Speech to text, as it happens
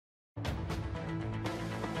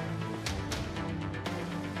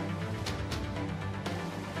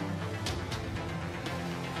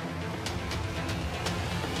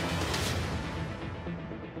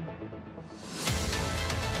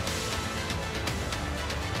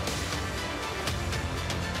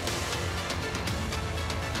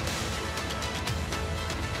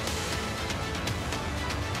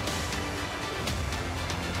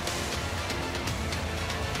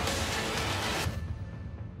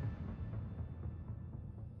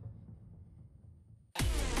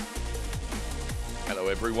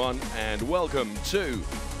everyone, and welcome to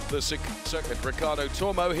the Circuit Ricardo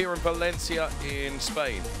Tormo here in Valencia in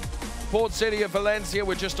Spain. Port city of Valencia,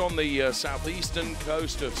 we're just on the southeastern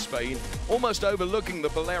coast of Spain, almost overlooking the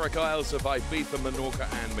Balearic Isles of Ibiza, Menorca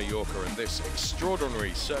and Mallorca, and this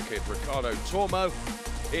extraordinary Circuit Ricardo Tormo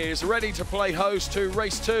is ready to play host to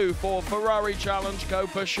race 2 for Ferrari Challenge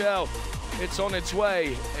Coppa Shell. It's on its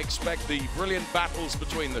way. Expect the brilliant battles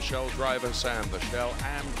between the Shell drivers and the Shell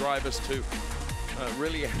AM drivers to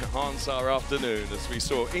really enhance our afternoon, as we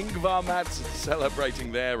saw Ingvar Madsen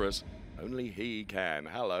celebrating there as only he can.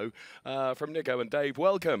 Hello from Nico and Dave,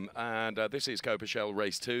 welcome. And this is Coppa Shell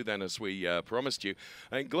Race 2 then, as we promised you.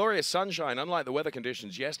 And glorious sunshine, unlike the weather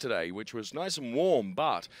conditions yesterday, which was nice and warm,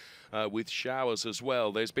 but with showers as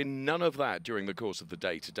well. There's been none of that during the course of the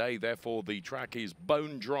day today. Therefore, the track is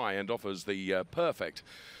bone dry and offers the perfect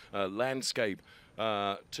landscape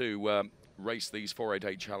to race these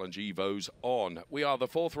 488 Challenge Evos on. We are the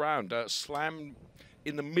fourth round, slam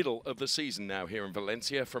in the middle of the season now here in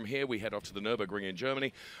Valencia. From here, we head off to the Nürburgring in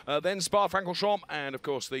Germany, then Spa-Francorchamps, and of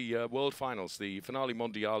course the World Finals, the Finale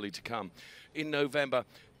Mondiale to come in November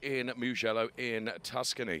in Mugello in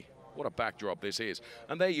Tuscany. What a backdrop this is.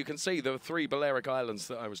 And there you can see the 3 Balearic Islands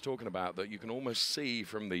that I was talking about that you can almost see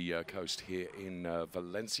from the coast here in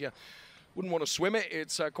Valencia. Wouldn't want to swim it.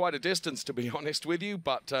 It's quite a distance, to be honest with you,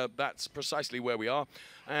 but that's precisely where we are.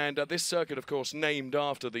 And this circuit, of course, named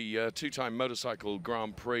after the two-time motorcycle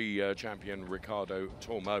Grand Prix champion Ricardo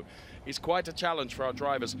Tormo, is quite a challenge for our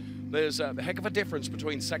drivers. There's a heck of a difference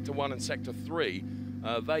between Sector 1 and Sector 3.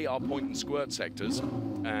 They are point and squirt sectors,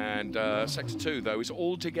 and Sector 2, though, is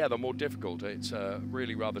altogether more difficult. It's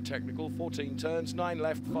really rather technical. 14 turns, 9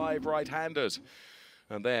 left, 5 right-handers.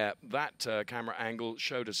 And there, that camera angle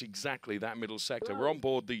showed us exactly that middle sector. We're on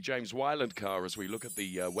board the James Wyland car as we look at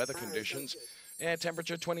the weather conditions. Air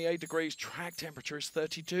temperature 28 degrees, track temperature is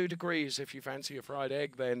 32 degrees. If you fancy a fried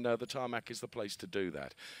egg, then the tarmac is the place to do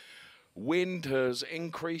that. Wind has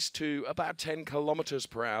increased to about 10 kilometers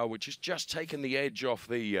per hour, which has just taken the edge off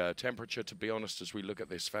the temperature, to be honest, as we look at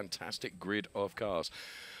this fantastic grid of cars.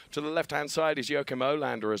 To the left-hand side is Joachim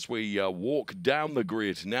Olander as we walk down the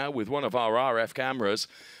grid now with one of our RF cameras.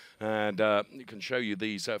 And you can show you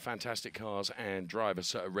these fantastic cars and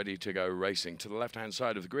drivers ready to go racing. To the left-hand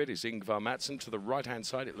side of the grid is Ingvar Madsen. To the right-hand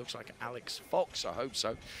side, it looks like Alex Fox, I hope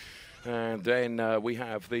so. And then we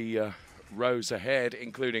have the rows ahead,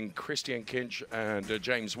 including Christian Kinch and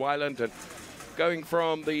James Wyland. And going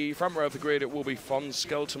from the front row of the grid, it will be Fons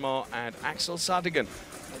Skeltermar and Axel Sardigan.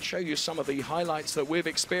 I'll show you some of the highlights that we've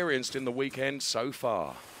experienced in the weekend so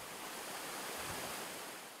far.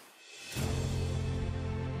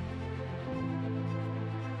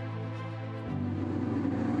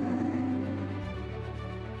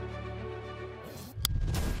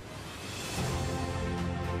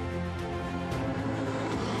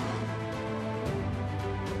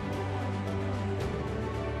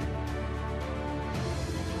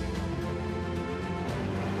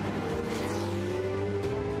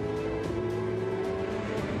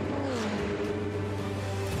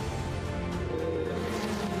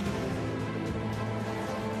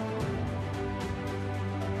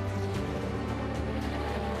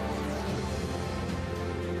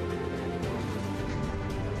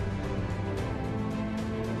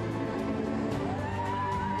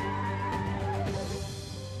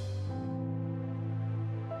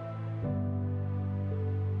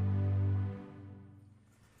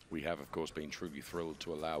 We have, of course, been truly thrilled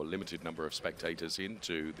to allow a limited number of spectators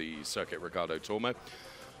into the Circuit Ricardo Tormo.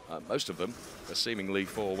 Most of them are seemingly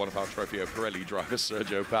for one of our Trofeo Pirelli drivers,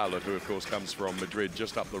 Sergio Paula, who, of course, comes from Madrid,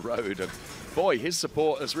 just up the road. And, boy, his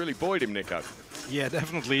support has really buoyed him, Nico. Yeah,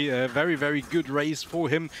 definitely. A very, very good race for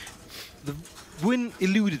him. The win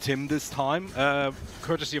eluded him this time,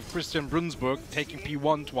 courtesy of Christian Brunsberg, taking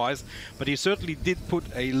P1 twice, but he certainly did put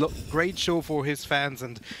a great show for his fans,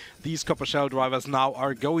 and these Coppa Shell drivers now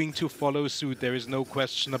are going to follow suit. There is no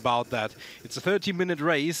question about that. It's a 30-minute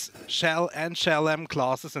race, Shell and Shell M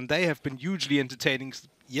classes, and they have been hugely entertaining.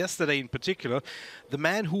 Yesterday in particular, the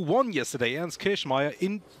man who won yesterday, Ernst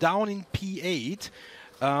Kirchmeier, down in P8,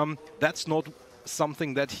 that's not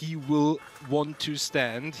something that he will want to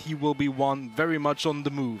stand. He will be one very much on the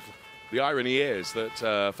move. The irony is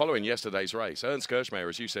that following yesterday's race, Ernst Kirchmeier,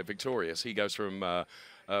 as you said, victorious. He goes from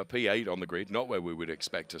P8 on the grid, not where we would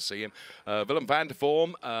expect to see him. Willem van der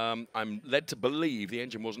Vorm, I'm led to believe the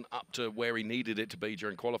engine wasn't up to where he needed it to be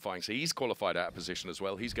during qualifying, so he's qualified out of position as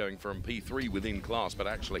well. He's going from P3 within class, but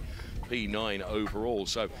actually P9 overall.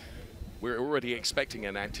 So we're already expecting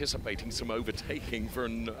and anticipating some overtaking for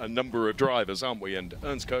a number of drivers, aren't we? And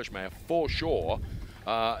Ernst Kirchmeier, for sure,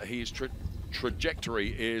 he's trajectory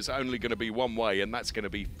is only going to be one way, and that's going to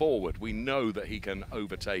be forward. We know that he can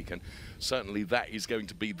overtake, and certainly that is going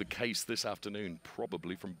to be the case this afternoon,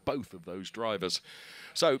 probably from both of those drivers.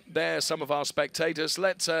 So there's some of our spectators.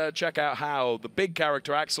 Let's check out how the big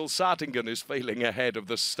character Axel Sartingen is feeling ahead of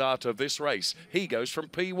the start of this race. He goes from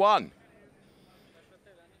P1.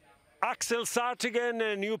 Axel Sartingen,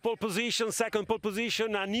 a new pole position, second pole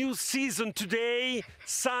position, a new season today,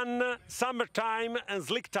 sun, summertime and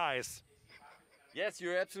slick tires. Yes,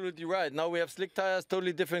 you're absolutely right. Now we have slick tires,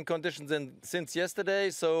 totally different conditions than since yesterday.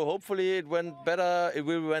 So hopefully it went better. It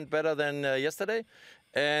will went better than yesterday,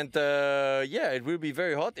 and yeah, it will be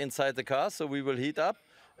very hot inside the car. So we will heat up,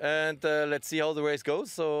 and let's see how the race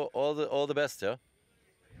goes. So all the best, yeah.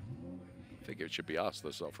 I think it should be us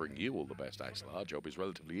that's offering you all the best, Axel. Our job is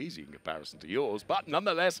relatively easy in comparison to yours, but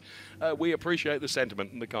nonetheless, we appreciate the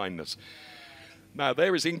sentiment and the kindness. Now,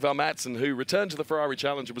 there is Ingvar Mattson, who returned to the Ferrari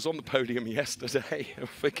Challenge and was on the podium yesterday.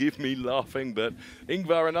 Forgive me laughing, but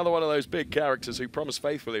Ingvar, another one of those big characters who promised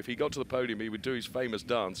faithfully if he got to the podium, he would do his famous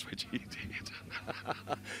dance, which he did.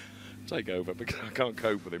 Take over, because I can't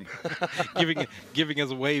cope with him. giving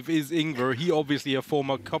us a wave is Ingvar. He obviously a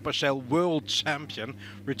former Coppa Shell world champion,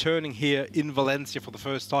 returning here in Valencia for the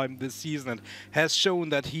first time this season, and has shown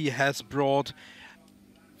that he has brought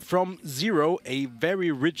from zero a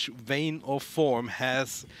very rich vein of form,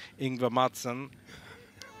 has Ingvar Mattson.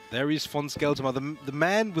 There is von Skeltema, the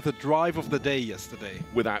man with the drive of the day yesterday.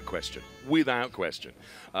 Without question. Without question.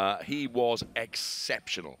 He was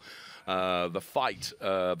exceptional. The fight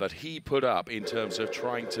that he put up in terms of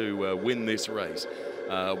trying to win this race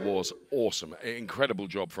was awesome. Incredible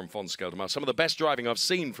job from von Skeltema. Some of the best driving I've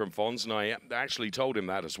seen from Fons, and I actually told him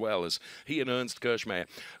that as well, as he and Ernst Kirchmayr,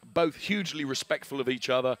 both hugely respectful of each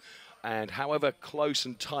other. And however close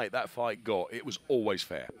and tight that fight got, it was always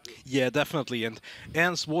fair. Yeah, definitely. And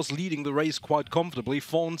Ernst was leading the race quite comfortably.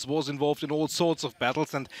 Fons was involved in all sorts of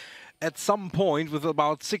battles, and at some point, with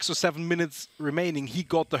about 6 or 7 minutes remaining, he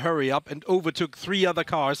got the hurry up and overtook 3 other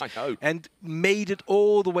cars and made it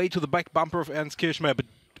all the way to the back bumper of Ernst Kirchmayr, but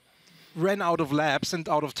ran out of laps and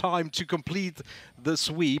out of time to complete the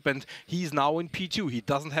sweep, and he's now in P2. He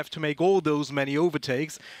doesn't have to make all those many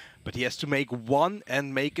overtakes, but he has to make one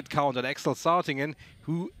and make it count. And Axel Sartingen,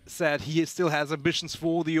 who said he still has ambitions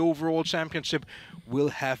for the overall championship, will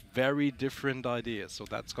have very different ideas. So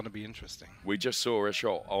that's going to be interesting. We just saw a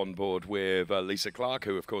shot on board with Lisa Clark,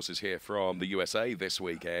 who of course is here from the USA this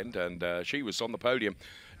weekend, and she was on the podium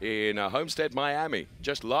in Homestead, Miami,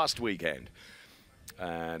 just last weekend.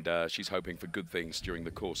 And she's hoping for good things during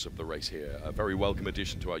the course of the race here. A very welcome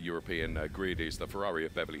addition to our European grid is the Ferrari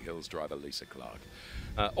of Beverly Hills driver Lisa Clark.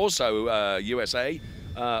 Also USA,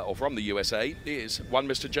 or from the USA, is one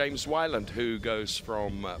Mr. James Wyland, who goes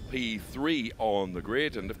from P3 on the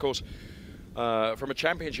grid. And of course, from a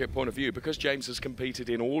championship point of view, because James has competed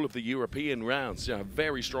in all of the European rounds, a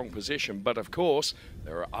very strong position. But of course,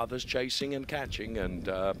 there are others chasing and catching and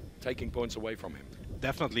taking points away from him.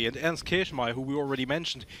 Definitely, and Ernst Kirchmayr, who we already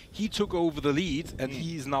mentioned, he took over the lead, and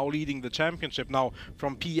he's now leading the championship now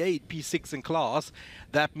from P8, P6 in class.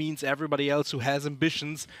 That means everybody else who has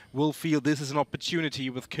ambitions will feel this is an opportunity,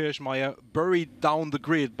 with Kirchmayr buried down the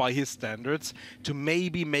grid by his standards, to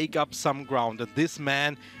maybe make up some ground. And this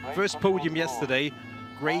man, first podium yesterday,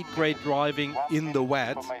 great driving in the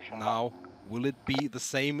wet. Now, will it be the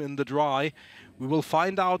same in the dry? We will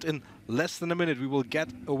find out in less than a minute. We will get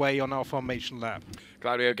away on our formation lap.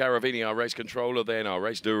 Claudio Garavini, our race controller, then our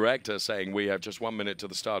race director, saying we have just 1 minute to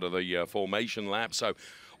the start of the formation lap. So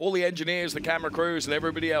all the engineers, the camera crews, and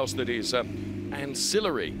everybody else that is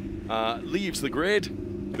ancillary leaves the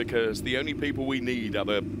grid, because the only people we need are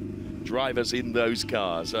the drivers in those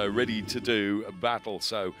cars ready to do a battle.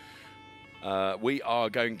 So we are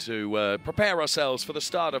going to prepare ourselves for the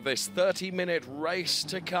start of this 30-minute race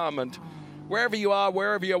to come. And wherever you are,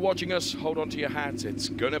 wherever you're watching us, hold on to your hats. It's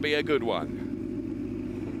going to be a good one.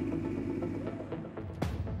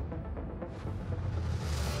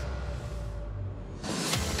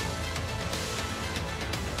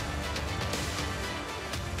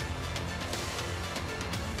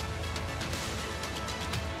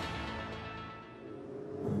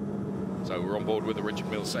 So we're on board with the Richard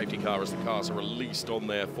Mills safety car as the cars are released on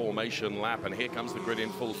their formation lap, and here comes the grid in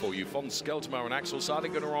full for you. Von Skeltema and Axel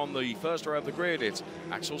Sartingen are on the first row of the grid. It's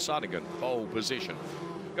Axel Sartingen, pole position.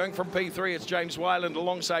 Going from P3, it's James Wyland.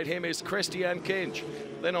 Alongside him is Christian Kinch.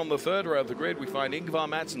 Then on the third row of the grid, we find Ingvar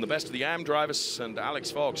Mattson, the best of the AM drivers, and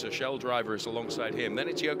Alex Fox, a Shell driver, is alongside him. Then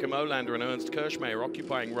it's Joachim Olander and Ernst Kirchmayr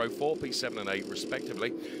occupying row 4, P7 and 8,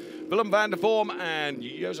 respectively. Willem van der Vorm and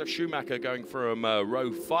Josef Schumacher going from row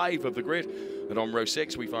 5 of the grid. And on row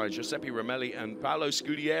 6, we find Giuseppe Romelli and Paolo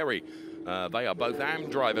Scudieri. They are both AM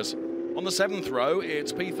drivers. On the 7th row,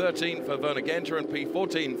 it's P13 for Werner Genter and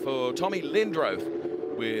P14 for Tommy Lindroth,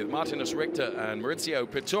 with Martinus Richter and Maurizio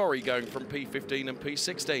Pittori going from P15 and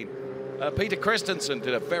P16. Peter Christensen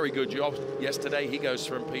did a very good job yesterday. He goes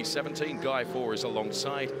from P17. Guy 4 is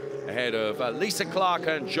alongside, ahead of Lisa Clark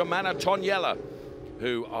and Germana Toniella,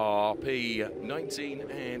 who are P19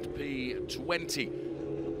 and P20.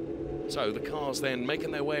 So the cars then making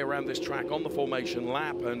their way around this track on the formation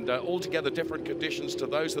lap, and altogether different conditions to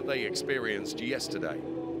those that they experienced yesterday.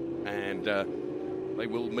 And they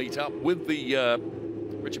will meet up with the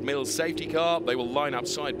Richard Mills safety car. They will line up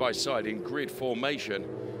side by side in grid formation.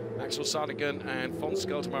 Axel Sardigan and Fons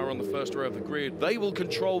Skeltermaier on the first row of the grid. They will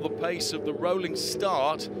control the pace of the rolling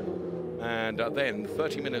start. And then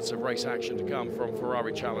 30 minutes of race action to come from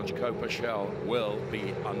Ferrari Challenge Coppa Shell will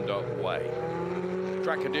be underway.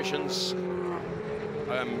 Track conditions,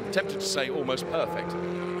 I'm tempted to say almost perfect.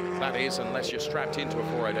 That is, unless you're strapped into a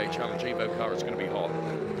 488 Challenge Evo car, it's going to be hot.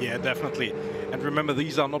 Yeah, definitely. And remember,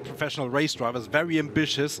 these are not professional race drivers, very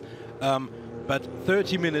ambitious. But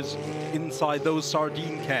 30 minutes inside those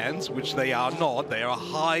sardine cans, which they are not, they are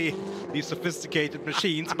highly sophisticated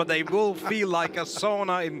machines, but they will feel like a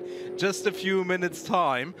sauna in just a few minutes'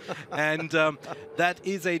 time. And that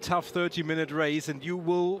is a tough 30-minute race, and you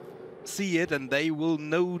will see it, and they will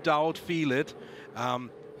no doubt feel it.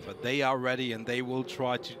 But they are ready, and they will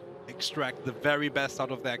try to extract the very best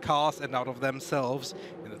out of their cars and out of themselves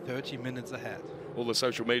in the 30 minutes ahead. All the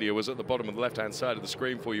social media was at the bottom of the left-hand side of the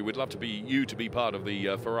screen for you. We'd love to be part of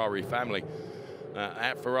the Ferrari family.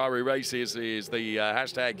 At Ferrari Races is the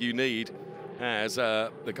hashtag you need, as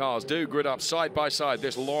the cars do grid up side by side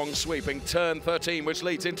this long sweeping turn 13, which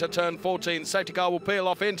leads into turn 14. Safety car will peel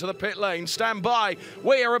off into the pit lane. Stand by.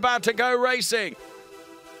 We are about to go racing.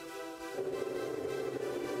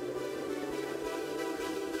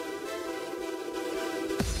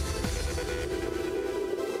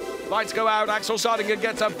 Lights go out. Axel Sardigan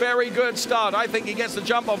gets a very good start. I think he gets the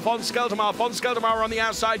jump on Fons Skeltermaier. Fons Skeltermaier on the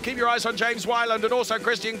outside. Keep your eyes on James Wyland and also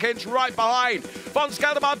Christian Kinch right behind. Fons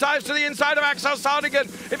Skeltermaier dives to the inside of Axel Sardigan.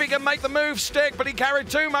 If he can make the move stick, but he carried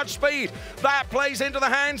too much speed. That plays into the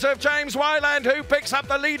hands of James Wyland, who picks up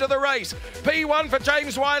the lead of the race. P1 for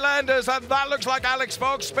James Wyland, as that looks like Alex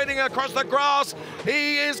Fox spinning across the grass.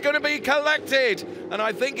 He is going to be collected, and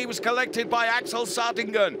I think he was collected by Axel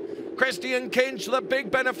Sardigan. Christian Kinch, the big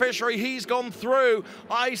beneficiary, he's gone through.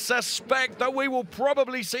 I suspect that we will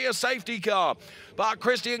probably see a safety car. But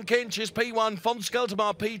Christian Kinch is P1, Fons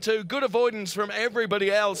Skeltermaier P2. Good avoidance from everybody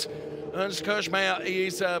else. Ernst Kirschmeier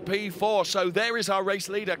is P4. So there is our race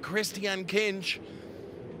leader, Christian Kinch.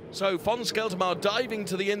 So Fons Skeltermaier diving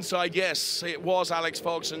to the inside. Yes, it was Alex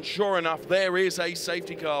Fox, and sure enough, there is a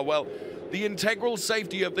safety car. Well, the integral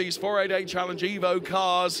safety of these 488 Challenge Evo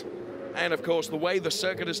cars, and of course, the way the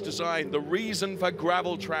circuit is designed, the reason for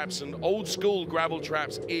gravel traps and old school gravel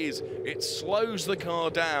traps is it slows the car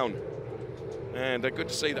down. And good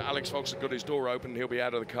to see that Alex Fox has got his door open. He'll be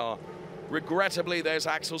out of the car. Regrettably, there's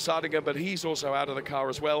Axel Sardigan, but he's also out of the car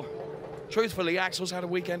as well. Truthfully, Axel's had a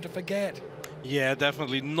weekend to forget. Yeah,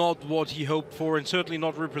 definitely not what he hoped for, and certainly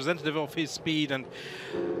not representative of his speed, and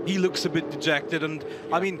he looks a bit dejected. And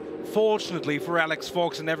I mean, fortunately for Alex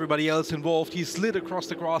Fox and everybody else involved, he slid across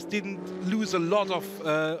the grass, didn't lose a lot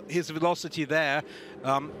of his velocity there.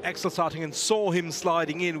 Axel Sardigan saw him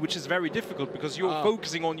sliding in, which is very difficult because you're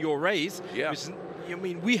focusing on your race. Yeah. I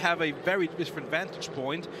mean, we have a very different vantage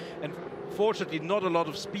point, and fortunately not a lot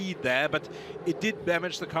of speed there, but it did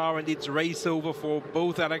damage the car, and it's race over for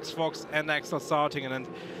both Alex Fox and Axel Sardigan, and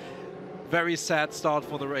very sad start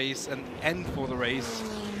for the race and end for the race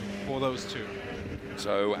for those two.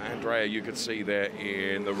 So Andrea, you could see there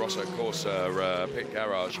in the Rosso Corsa pit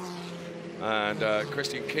garage, and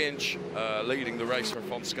Christian Kinch leading the race from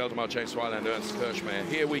Fons Skeltermaier, James Wyland, Ernst Kirschmeier.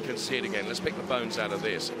 Here we can see it again. Let's pick the bones out of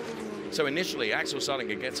this. So initially, Axel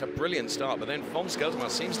Sardigan gets a brilliant start, but then Fons Skeltermaier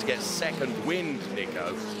seems to get second wind,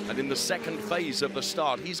 Nico. And in the second phase of the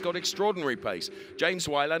start, he's got extraordinary pace. James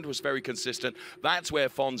Wyland was very consistent. That's where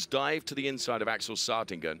Fons dived to the inside of Axel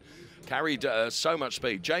Sardigan. Carried so much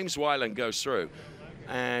speed. James Wyland goes through.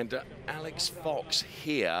 And Alex Fox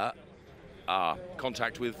here,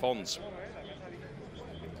 contact with Fons.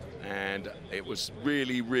 And it was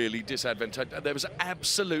really, really disadvantageous. There was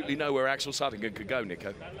absolutely nowhere Axel Sardigan could go,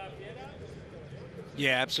 Nico.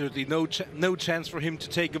 Yeah, absolutely. No chance for him to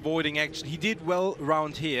take avoiding action. He did well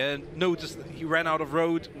around here. Noticed that he ran out of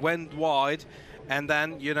road, went wide, and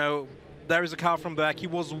then, you know, there is a car from back. He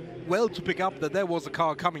was well to pick up that there was a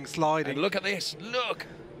car coming sliding. And look at this, look!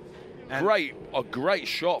 And A great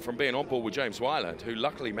shot from being on board with James Wyland, who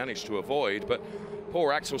luckily managed to avoid, but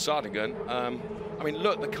poor Axel Sardigan. I mean,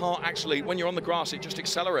 look, the car actually, when you're on the grass, it just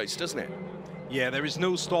accelerates, doesn't it? yeah, there is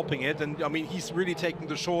no stopping it, and I mean, he's really taking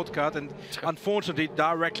the shortcut, and unfortunately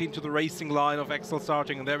directly into the racing line of Axel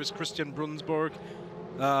Sardigan. And there is Christian Brunsberg,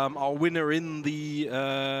 our winner in the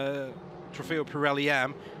Trofeo Pirelli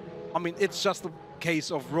Am. I mean, it's just a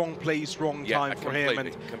case of wrong place, wrong time for him.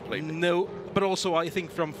 And completely. no, but also I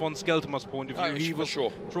think from von Skelterma's point of view, he was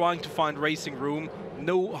trying to find racing room.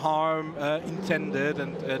 No harm intended,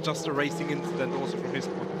 and just a racing incident also from his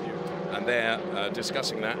point of view. And they're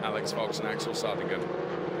discussing that, Alex Fox and Axel Sardigan.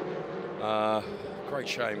 Great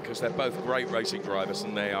shame, because they're both great racing drivers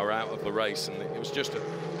and they are out of the race, and it was just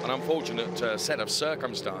an unfortunate set of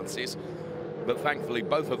circumstances. But thankfully,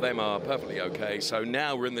 both of them are perfectly okay. So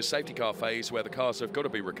now we're in the safety car phase where the cars have got to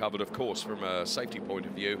be recovered, of course, from a safety point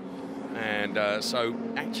of view. And so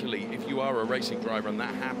actually, if you are a racing driver and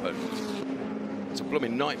that happened, it's a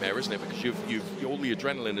blooming nightmare, isn't it? Because all the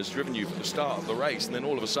adrenaline has driven you for the start of the race, and then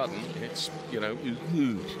all of a sudden, it's, you know,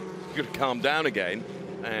 you've got to calm down again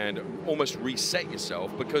and almost reset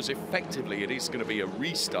yourself, because effectively it is going to be a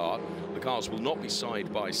restart. The cars will not be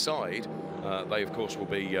side by side. They, of course, will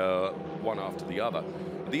be one after the other.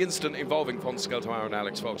 The incident involving von Skeltermayer and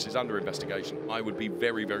Alex Fox is under investigation. I would be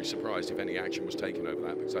very, very surprised if any action was taken over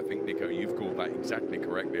that, because I think, Nico, you've called that exactly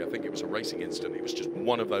correctly. I think it was a racing incident. It was just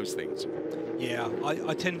one of those things. Yeah,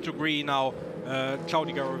 I tend to agree now.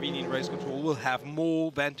 Claudio Garovini in race control will have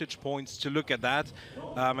more vantage points to look at that,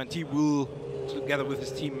 and he will, together with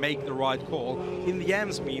his team, make the right call. In the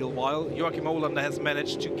AMS, meanwhile, Joachim Olander has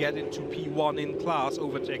managed to get into P1 in class,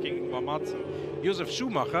 overtaking Ingvar Madsen. Josef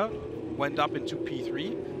Schumacher went up into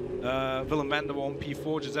P3, Willem van der Waal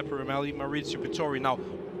P4, Giuseppe Romelli, Maurizio Pittori. Now,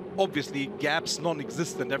 obviously, gaps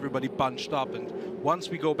non-existent, everybody bunched up, and once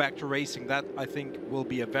we go back to racing, that, I think, will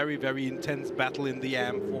be a very, very intense battle in the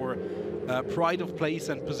AM for pride of place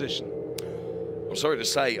and position. I'm sorry to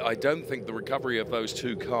say, I don't think the recovery of those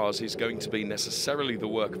two cars is going to be necessarily the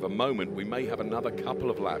work of a moment. We may have another couple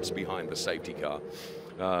of laps behind the safety car.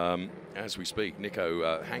 As we speak,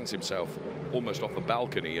 Nico hangs himself almost off the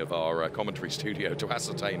balcony of our commentary studio to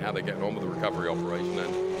ascertain how they're getting on with the recovery operation.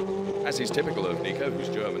 And as is typical of Nico, who's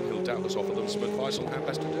German, he'll doubtless offer them some advice on how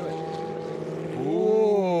best to do it.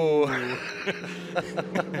 Ooh.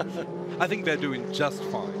 I think they're doing just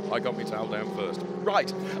fine. I got my towel down first.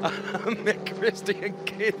 Right, Christian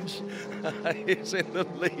Kinch is in the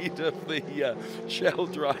lead of the Shell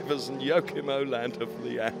drivers and Joachim Olander of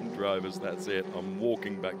the AM drivers. That's it. I'm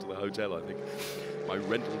walking back to the hotel, I think. My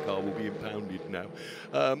rental car will be impounded now.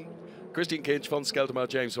 Christian Kinch, von Skeltermayer,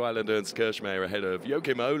 James Wyland, Ernst Kirschmeyer ahead of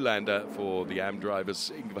Joachim Olander for the AM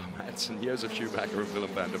drivers, Ingvar Madsen, Josef Schumacher and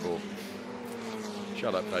Willem van der Waal.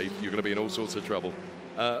 Shut up, Dave. You're going to be in all sorts of trouble.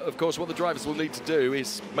 Of course, what the drivers will need to do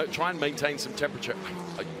is try and maintain some temperature.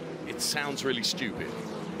 It sounds really stupid,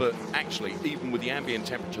 but actually, even with the ambient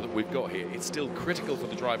temperature that we've got here, it's still critical for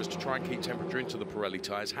the drivers to try and keep temperature into the Pirelli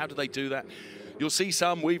tyres. How do they do that? You'll see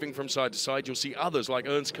some weaving from side to side. You'll see others, like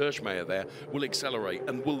Ernst Kirschmeyer there, will accelerate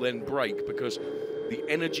and will then brake, because the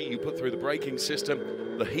energy you put through the braking system,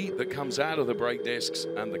 the heat that comes out of the brake discs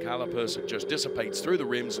and the calipers just dissipates through the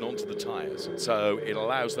rims and onto the tyres. So it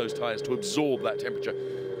allows those tyres to absorb that temperature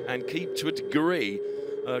and keep, to a degree,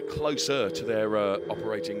 closer to their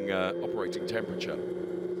operating temperature.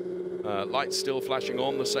 Lights still flashing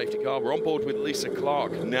on the safety car. We're on board with Lisa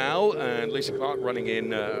Clark now, and Lisa Clark running in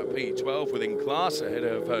P12 within class ahead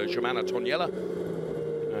of Germana Toniella.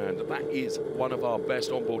 And that is one of our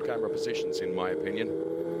best onboard camera positions, in my opinion.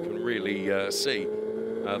 You can really see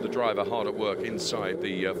the driver hard at work inside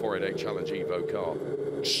the 488 Challenge Evo car.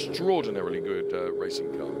 Extraordinarily good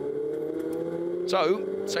racing car.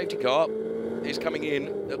 So, safety car is coming in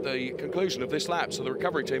at the conclusion of this lap. So the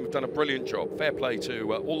recovery team have done a brilliant job. Fair play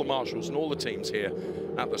to all the marshals and all the teams here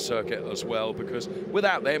at the circuit as well, because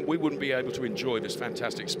without them, we wouldn't be able to enjoy this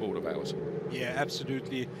fantastic sport of ours. Yeah,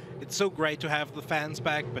 absolutely. It's so great to have the fans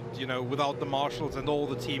back, but, you know, without the marshals and all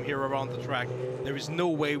the team here around the track, there is no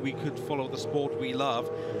way we could follow the sport we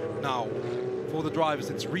love. Now, for the drivers,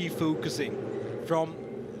 it's refocusing from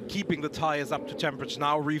keeping the tires up to temperature,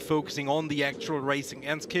 now refocusing on the actual racing.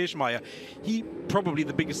 Ernst Kirschmeyer, he probably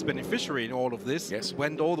the biggest beneficiary in all of this. Yes.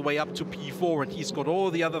 Went all the way up to P4, and he's got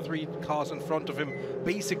all the other three cars in front of him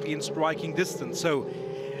basically in striking distance. So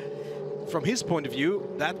from his point of view,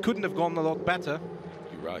 that couldn't have gone a lot better.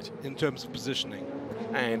 You're right. In terms of positioning.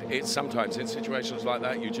 And it's sometimes in situations like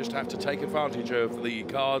that, you just have to take advantage of the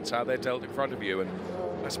cards, how they're dealt in front of you. And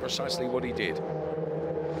That's precisely what he did.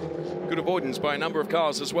 Good avoidance by a number of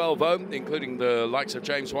cars as well, though, including the likes of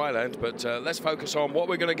James Wyland. But let's focus on what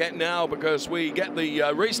we're going to get now, because we get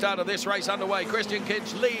the restart of this race underway. Christian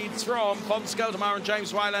Kinch leads from von Skeltermaar and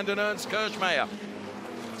James Wyland and Ernst Kirchmayr.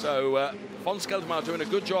 So von Skeltermaar doing a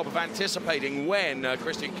good job of anticipating when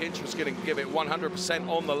Christian Kinch was going to give it 100%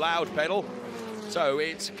 on the loud pedal. So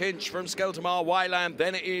it's Kinch from Skeltermaar, Wyland,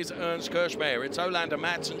 then it is Ernst Kirchmayr. It's Olander,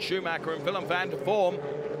 Madsen, Schumacher and Willem van der Vorm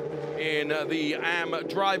in the AM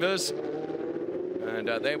drivers. And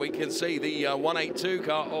there we can see the 182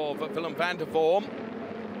 car of Willem van der Vorm.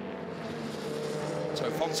 So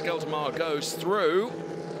von Skeltermaar goes through.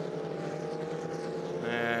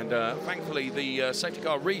 And thankfully the safety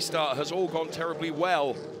car restart has all gone terribly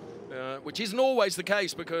well, which isn't always the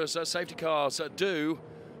case, because safety cars do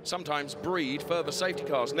sometimes breed further safety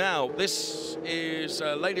cars. Now, this is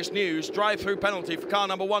latest news. Drive-through penalty for car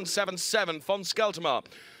number 177, von Skeltermaar,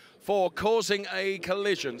 for causing a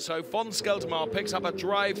collision. So von Skeltermaar picks up a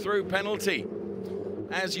drive-through penalty.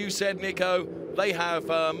 As you said, Nico, they have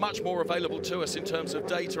much more available to us in terms of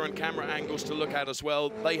data and camera angles to look at as well.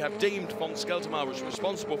 They have deemed von Skeltermaar was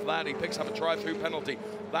responsible for that. He picks up a drive-through penalty.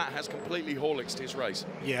 That has completely horlicked his race.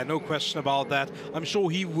 Yeah, no question about that. I'm sure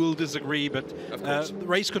he will disagree, but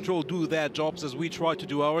race control do their jobs as we try to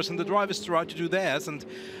do ours, and the drivers try to do theirs. And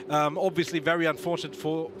obviously very unfortunate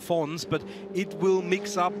for Fons, but it will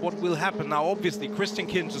mix up what will happen. Now, obviously, Christian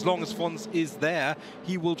Kinch, as long as Fons is there,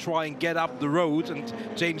 he will try and get up the road, and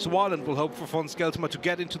James Wyland will hope for von Skeltermaar to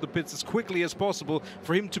get into the pits as quickly as possible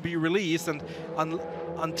for him to be released, and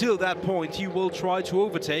until that point he will try to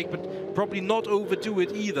overtake, but probably not overdo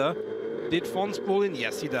it either. Did Fons pull in?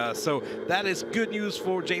 Yes, he does. So that is good news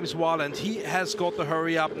for James Wyland. He has got the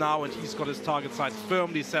hurry up now, and he's got his target sight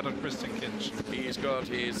firmly set on Christian Kinch. He's got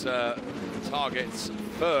his targets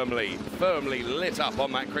firmly lit up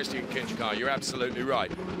on that Christian Kinch car. You're absolutely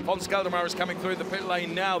right. Von Skeltermaar is coming through the pit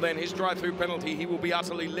lane now. Then his drive-through penalty, he will be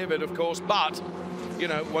utterly livid, of course, but you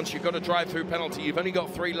know, once you've got a drive-through penalty, you've only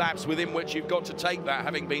got 3 laps within which you've got to take that,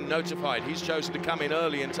 having been notified. He's chosen to come in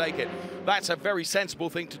early and take it. That's a very sensible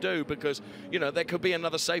thing to do, because, you know, there could be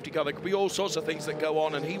another safety car. There could be all sorts of things that go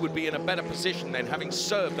on, and he would be in a better position then, having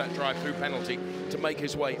served that drive-through penalty, to make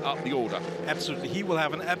his way up the order. Absolutely. He will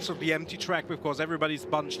have an absolutely empty track because everybody's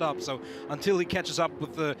bunched up. So until he catches up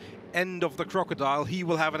with the end of the crocodile, he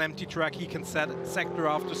will have an empty track. He can set sector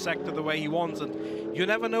after sector the way he wants, and you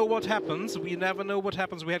never know what happens. We never know what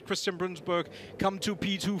happens. We had Christian Brunsberg come to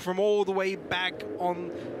P2 from all the way back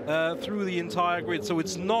on through the entire grid, so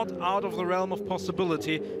it's not out of the realm of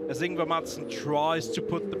possibility as Ingvar Madsen tries to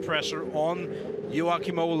put the pressure on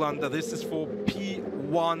Joachim Olander. This is for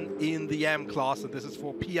P1 in the M class, and this is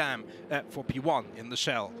for P1 in the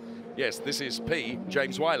Shell. Yes, this is P,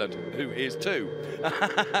 James Wyland, who is 2.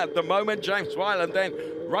 At the moment, James Wyland then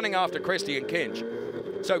running after Christian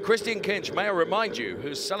Kinch. So Christian Kinch, may I remind you,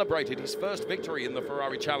 has celebrated his first victory in the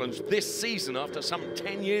Ferrari Challenge this season after some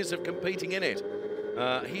 10 years of competing in it.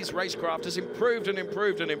 His racecraft has improved and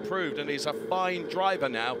improved and improved, and he's a fine driver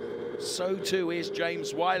now. So too is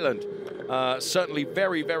James Wyland. Certainly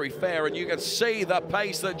very, very fair, and you can see the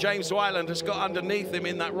pace that James Wyland has got underneath him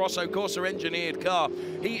in that Rosso Corsa engineered car.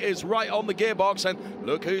 He is right on the gearbox, and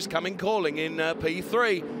look who's coming calling in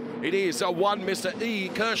P3. It is one Mr. E.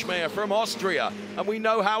 Kirchmayr from Austria, and we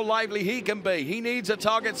know how lively he can be. He needs a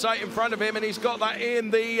target sight in front of him, and he's got that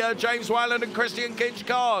in the James Wyland and Christian Kinch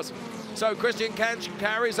cars. So Christian Kinch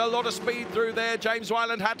carries a lot of speed through there. James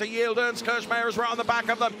Wyland had to yield. Ernst Kirchmayr is right on the back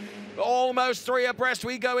of them. Almost 3 abreast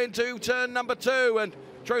we go into turn number 2, and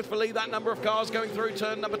truthfully that number of cars going through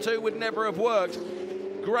turn number 2 would never have worked.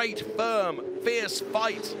 Great, firm, fierce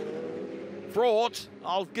fight. Fraught,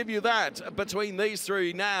 I'll give you that, between these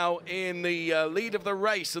 3 now in the lead of the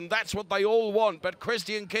race, and that's what they all want. But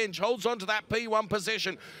Christian Kinch holds on to that P1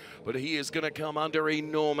 position, but he is going to come under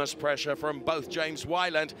enormous pressure from both James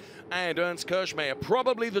Wyland and Ernst Kirchmayr.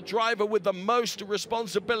 Probably the driver with the most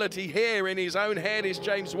responsibility here in his own head is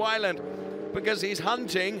James Wyland, because he's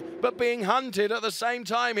hunting, but being hunted at the same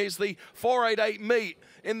time. He's the 488 meat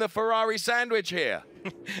in the Ferrari sandwich here.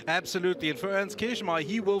 Absolutely, and for Ernst Kirchmayr,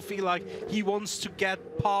 he will feel like he wants to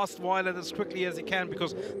get past Wyland as quickly as he can,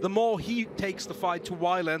 because the more he takes the fight to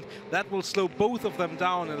Wyland, that will slow both of them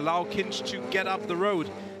down and allow Kinch to get up the road.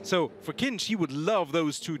 So for Kinch, he would love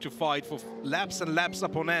those 2 to fight for laps and laps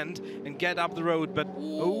upon end and get up the road. But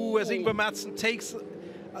oh, as Ingvar Madsen takes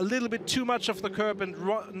a little bit too much of the curb and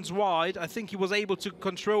runs wide, I think he was able to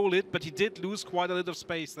control it, but he did lose quite a little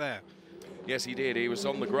space there. Yes, he did. He was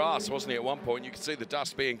on the grass, wasn't he, at one point? You could see the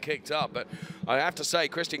dust being kicked up. But I have to say,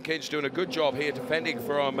 Christian Kinch doing a good job here defending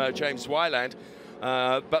from James Wyland.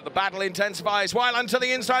 But the battle intensifies. Weiland to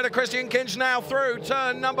the inside of Christian Kinch now through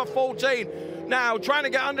turn number 14. Now trying to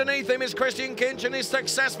get underneath him is Christian Kinch, and is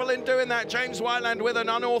successful in doing that. James Weiland with an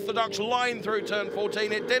unorthodox line through turn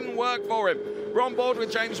 14. It didn't work for him. We're on board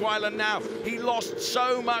with James Weiland now. He lost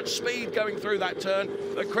so much speed going through that turn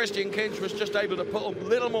that Christian Kinch was just able to put a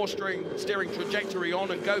little more steering trajectory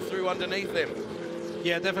on and go through underneath him.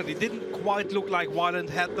 Yeah, definitely. Didn't quite look like Weiland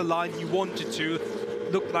had the line he wanted to.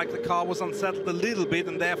 Looked like the car was unsettled a little bit,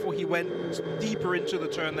 and therefore he went deeper into the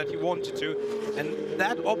turn that he wanted to. And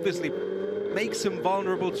that obviously makes him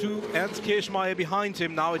vulnerable to Ernst Kirchmeier behind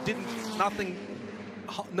him. Now,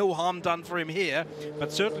 no harm done for him here,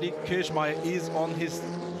 but certainly Kirchmeier is on his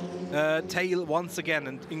tail once again,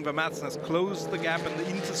 and Ingvar Madsen has closed the gap in the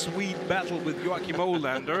inter-Swede battle with Joachim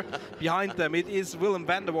Olander. Behind them it is Willem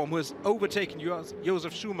van der Worm, who has overtaken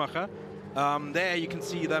Josef Schumacher. There you can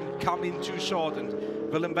see them come in too short, and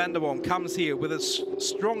Willem van der Worm comes here with a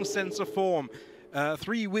strong sense of form.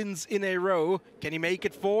 3 wins in a row. Can he make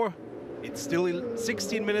it 4? It's still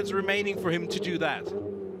 16 minutes remaining for him to do that.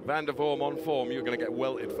 Van der Worm on form, you're going to get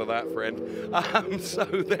welted for that, friend. So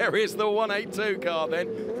there is the 182 car then,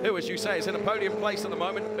 who, as you say, is in a podium place at the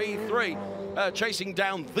moment, P3, chasing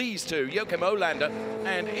down these two, Joachim Olander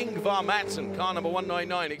and Ingvar Madsen. Car number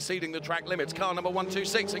 199 exceeding the track limits, car number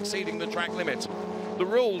 126 exceeding the track limits. The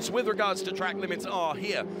rules with regards to track limits are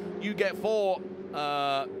here. You get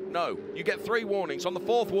you get 3 warnings. On the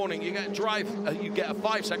 4th warning, you get a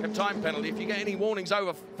 5-second time penalty. If you get any warnings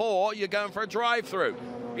over 4, you're going for a drive-through.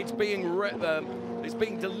 It's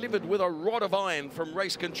being delivered with a rod of iron from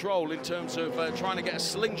race control in terms of trying to get a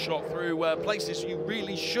slingshot through places you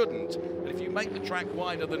really shouldn't. And if you make the track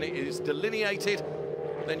wider than it is delineated,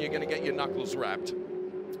 then you're going to get your knuckles wrapped.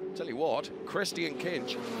 Tell you what, Christian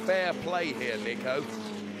Kinch, fair play here, Nico.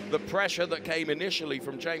 The pressure that came initially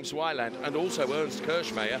from James Weiland and also Ernst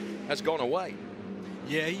Kirchmeier has gone away.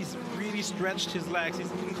 Yeah, he's really stretched his legs.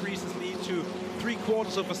 He's increased his lead to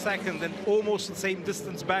 3/4 of a second and almost the same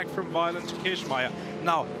distance back from Weiland to Kirchmeier.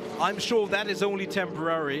 Now, I'm sure that is only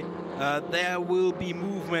temporary. There will be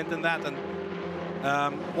movement in that, and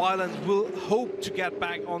Weiland will hope to get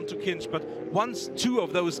back onto Kinch, but once 2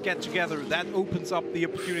 of those get together, that opens up the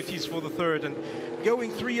opportunities for the 3rd, and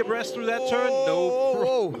going 3 abreast through that turn,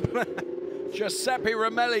 no problem. Giuseppe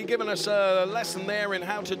Romelli giving us a lesson there in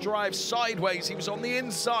how to drive sideways. He was on the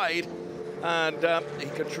inside, and he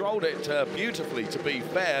controlled it beautifully, to be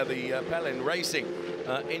fair. The Pelin Racing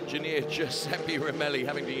engineer Giuseppe Romelli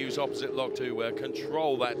having to use opposite lock to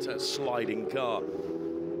control that sliding car.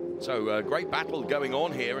 So great battle going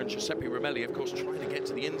on here, and Giuseppe Romelli, of course, trying to get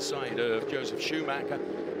to the inside of Josef Schumacher,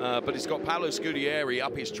 but he's got Paolo Scudieri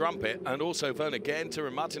up his trumpet, and also Werner Genter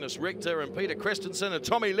and Martinus Richter and Peter Christensen and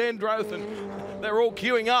Tommy Lindroth, and they're all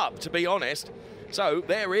queuing up, to be honest. So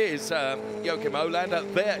there is Joachim Olander,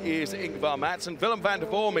 there is Ingvar Madsen. Willem van der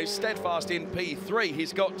Worm is steadfast in P3.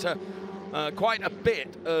 He's got quite a bit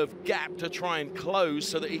of gap to try and close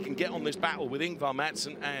so that he can get on this battle with Ingvar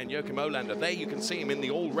Madsen and Joachim Olander. There you can see him in the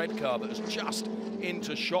all-red car that is just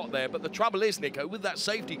into shot there. But the trouble is, Nico, with that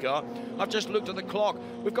safety car, I've just looked at the clock.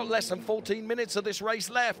 We've got less than 14 minutes of this race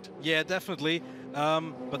left. Yeah, definitely.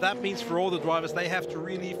 But that means for all the drivers, they have to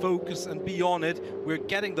really focus and be on it. We're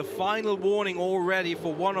getting the final warning already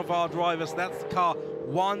for one of our drivers. That's car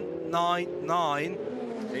 199.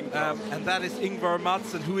 And that is Ingvar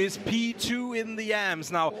Madsen, who is P2 in the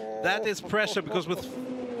AMS. Now, that is pressure, because with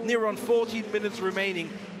near on 14 minutes remaining,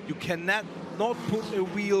 you cannot not put a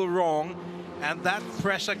wheel wrong. And that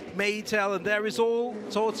pressure may tell, and there is all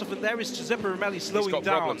sorts of, and there is Giuseppe Romelli slowing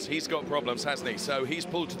down. He's got problems, hasn't he? So he's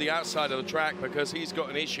pulled to the outside of the track because he's got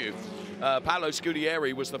an issue. Paolo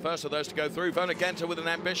Scudieri was the first of those to go through. Werner Genter with an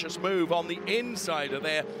ambitious move on the inside of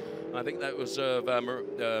there. I think that was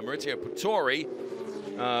Maurizio Pittori.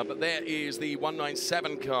 But there is the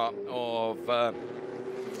 197 car of the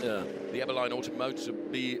Eberlein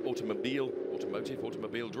automobile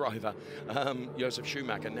driver, Josef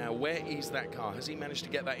Schumacher. Now, where is that car? Has he managed to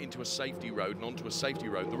get that into a safety road and onto a safety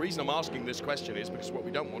road? The reason I'm asking this question is because what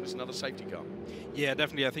we don't want is another safety car. Yeah,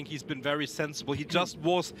 definitely. I think he's been very sensible. He just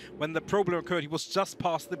was, when the problem occurred, he was just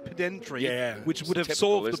past the pit entry, which would have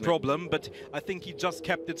solved the problem. But I think he just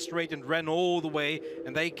kept it straight and ran all the way,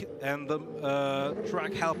 and the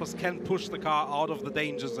track helpers can push the car out of the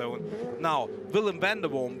danger zone. Now, Willem van der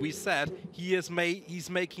Worm, we said he's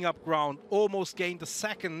making up ground, almost gained a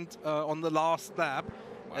second on the last lap.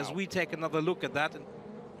 Wow. As we take another look at that, and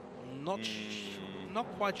not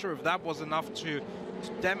quite sure if that was enough to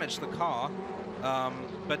damage the car.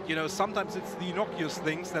 But, you know, sometimes it's the innocuous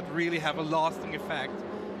things that really have a lasting effect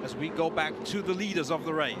as we go back to the leaders of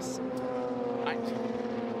the race.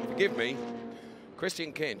 forgive me.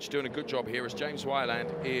 Christian Kinch doing a good job here as James Weiland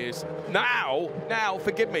is now,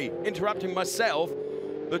 forgive me, interrupting myself.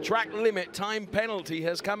 The track limit time penalty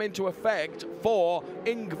has come into effect for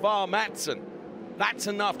Ingvar Madsen. That's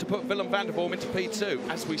enough to put Willem van der Boom into P2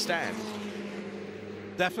 as we stand.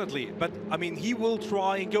 Definitely, but I mean, he will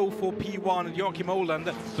try and go for P1 and Joachim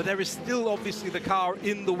Olander, but there is still obviously the car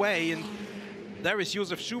in the way, and there is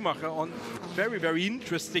Josef Schumacher on very, very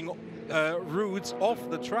interesting routes off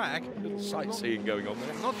the track. Little sightseeing going on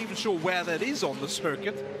there. Not even sure where that is on the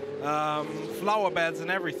circuit. Flower beds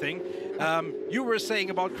and everything. You were saying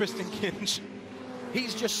about Christian Kinch.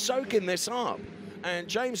 He's just soaking this up. And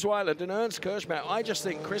James Weiland and Ernst Kirchmeier, I just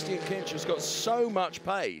think Christian Kinch has got so much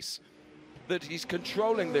pace that he's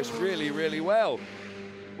controlling this really, really well.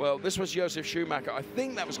 Well, this was Josef Schumacher. I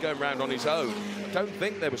think that was going round on his own. I don't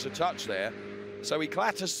think there was a touch there. So he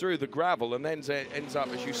clatters through the gravel and then ends up,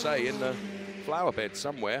 as you say, in the flower bed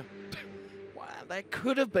somewhere. Wow, there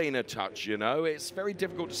could have been a touch, you know. It's very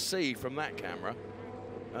difficult to see from that camera.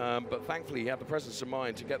 But thankfully, he had the presence of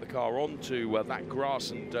mind to get the car onto that grass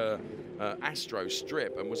and Astro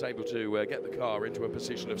strip and was able to get the car into a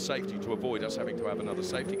position of safety to avoid us having to have another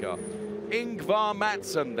safety car. Ingvar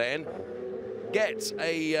Madsen then gets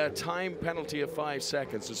a time penalty of 5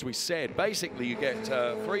 seconds. As we said, basically you get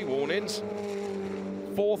 3 warnings.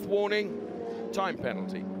 4th warning, time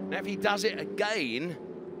penalty. Now if he does it again,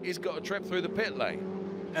 he's got a trip through the pit lane.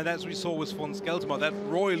 And as we saw with von Skeltema, that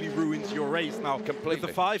royally ruins your race. Now, completely. With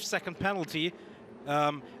the 5-second penalty,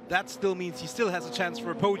 that still means he still has a chance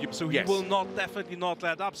for a podium. So he Yes. will definitely not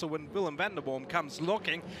let up. So when Willem van der Boom comes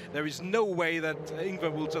looking, there is no way that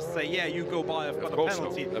Ingvar will just say, yeah, you go by, I've got a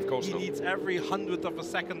penalty. Of course he not. needs every 100th of a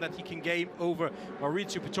second that he can gain over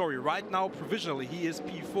Maurizio Pittori. Right now, provisionally, he is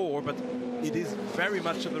P4, but it is very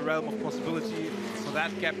much in the realm of possibility for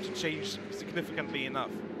that gap to change significantly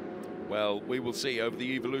enough. Well, we will see over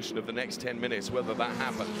the evolution of the next 10 minutes whether that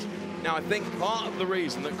happens. Now, I think part of the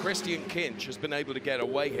reason that Christian Kinch has been able to get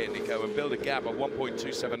away here, Nico, and build a gap of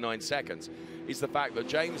 1.279 seconds is the fact that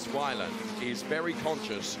James Weiland is very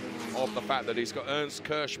conscious of the fact that he's got Ernst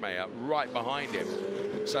Kirchmeier right behind him.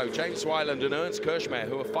 So James Weiland and Ernst Kirchmeier,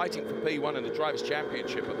 who are fighting for P1 in the Drivers'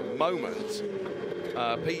 Championship at the moment,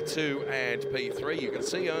 P2 and P3. You can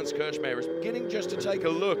see Ernst Kirchmeier is beginning just to take a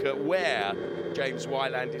look at where James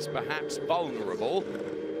Weiland is perhaps vulnerable.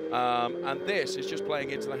 And this is just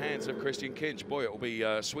playing into the hands of Christian Kinch. Boy, it will be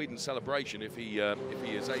Sweden's celebration if he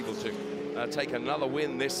is able to take another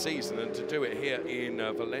win this season and to do it here in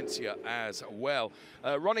Valencia as well.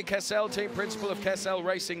 Ronnie Kessel, team principal of Kessel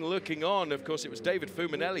Racing, looking on. Of course, it was David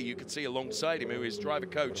Fuminelli you could see alongside him, who is driver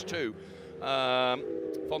coach too.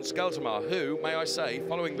 Von Skeltema, who, may I say,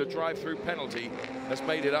 following the drive-through penalty, has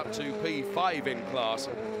made it up to P5 in class.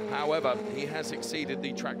 However, he has exceeded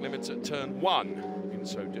the track limits at turn 1 in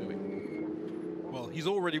so doing. Well, he's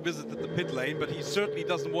already visited the pit lane, but he certainly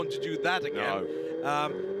doesn't want to do that again.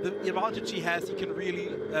 No. The advantage he has, he can really,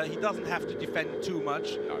 he doesn't have to defend too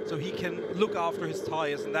much, so he can look after his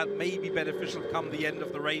tires, and that may be beneficial come the end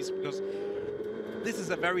of the race, because this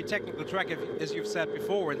is a very technical track, as you've said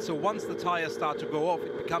before, and so once the tires start to go off,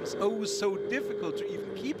 it becomes oh so difficult to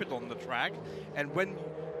even keep it on the track. And when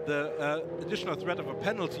the additional threat of a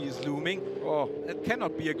penalty is looming, it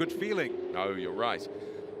cannot be a good feeling. No, you're right.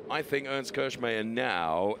 I think Ernst Kirchmeier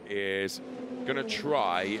now is going to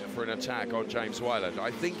try for an attack on James Weiland.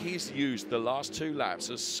 I think he's used the last 2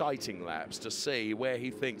 laps as sighting laps to see where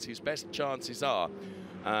he thinks his best chances are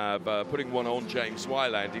of putting one on James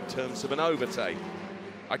Weiland in terms of an overtake.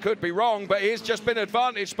 I could be wrong, but he's just been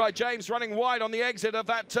advantaged by James running wide on the exit of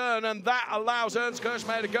that turn, and that allows Ernst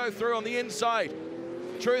Kirchmeier to go through on the inside.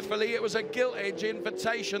 Truthfully, it was a gilt-edge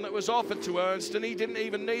invitation that was offered to Ernst, and he didn't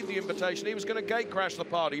even need the invitation. He was going to gate crash the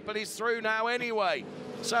party, but he's through now anyway.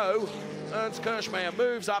 So Ernst Kirchmeier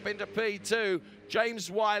moves up into P2.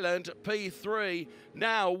 James Weiland, P3.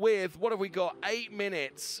 Now with, what have we got, 8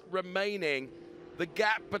 minutes remaining. The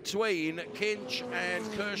gap between Kinch and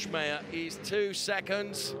Kirchmeier is 2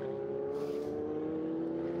 seconds.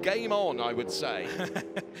 Game on, I would say.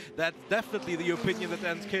 That's definitely the opinion that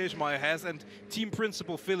Ernst Kirchmeier has, and team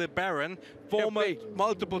principal Philip Barron, former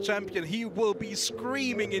multiple champion, he will be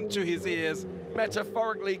screaming into his ears.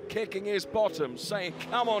 Metaphorically kicking his bottom, saying,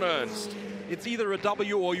 come on, Ernst. It's either a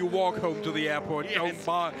W or you walk home to the airport. Yes.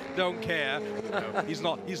 Don't care.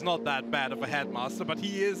 No, he's not that bad of a headmaster, but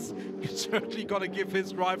he is certainly going to give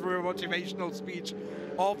his driver a motivational speech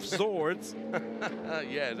of sorts.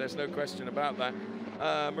 Yeah, there's no question about that.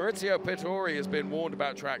 Maurizio Pittori has been warned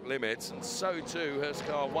about track limits, and so too has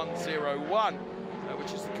car 101,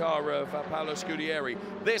 which is the car of Paolo Scudieri.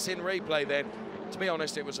 This in replay then. To be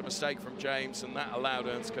honest, it was a mistake from James, and that allowed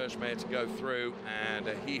Ernst Kirchmayr to go through, and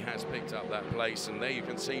he has picked up that place. And there you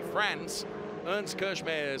can see Franz, Ernst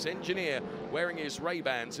Kirchmayr's engineer, wearing his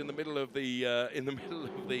Ray-Bans in the middle of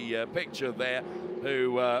the picture there,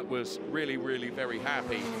 who was really, really very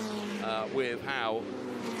happy with how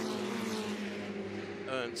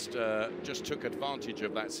Ernst just took advantage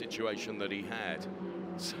of that situation that he had.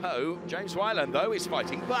 So James Weiland, though, is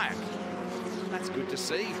fighting back. That's good to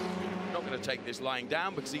see. Not going to take this lying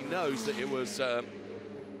down because he knows that it was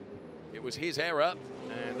his error,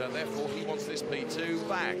 and therefore he wants this P2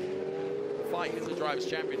 back. The fight in the Drivers'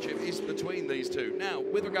 Championship is between these two. Now,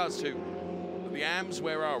 with regards to the AMs,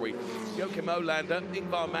 where are we? Joachim Olander,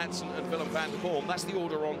 Ingvar Madsen and Willem van der Boom. That's the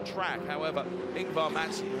order on track. However, Ingvar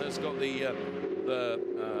Madsen has got the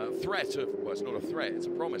threat of, well, it's not a threat, it's a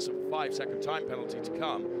promise of a 5-second time penalty to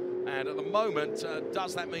come. And at the moment,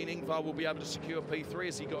 does that mean Ingvar will be able to secure P3?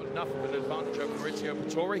 Has he got enough of an advantage over Maurizio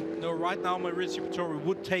Pittori? No, right now Maurizio Pittori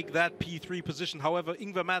would take that P3 position. However,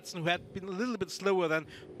 Ingvar Madsen, who had been a little bit slower than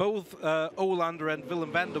both Olander and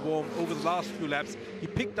Willem van der Boom over the last few laps, he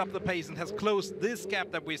picked up the pace and has closed this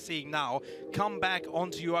gap that we're seeing now, come back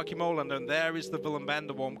onto Joachim Olander, and there is the Willem van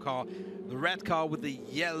der Boom car, the red car with the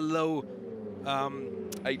yellow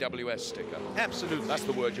AWS sticker. Absolutely. That's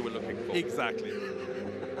the word you were looking for. Exactly.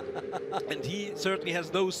 And he certainly has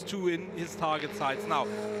those two in his target sights. Now,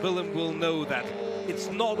 Willem will know that it's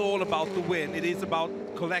not all about the win, it is about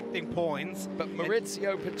collecting points. But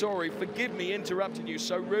Maurizio Pittori, forgive me interrupting you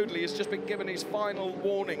so rudely, has just been given his final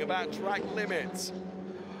warning about track limits.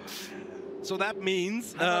 So that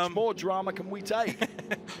means... How much more drama can we take?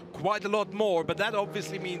 Quite a lot more, but that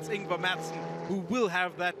obviously means Ingvar Madsen, who will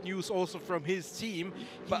have that news also from his team.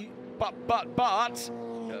 But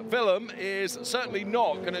Willem is certainly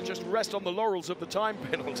not going to just rest on the laurels of the time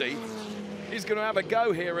penalty. He's going to have a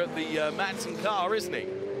go here at the Madsen car, isn't he?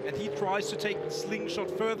 And he tries to take the slingshot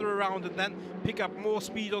further around and then pick up more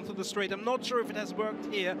speed onto the straight. I'm not sure if it has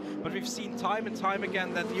worked here, but we've seen time and time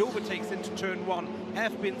again that the overtakes into turn 1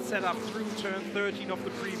 have been set up through turn 13 of the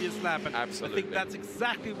previous lap. And absolutely. I think that's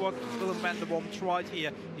exactly what Willem van der Boom tried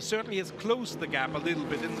here. He certainly has closed the gap a little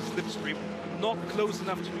bit in the slipstream. Not close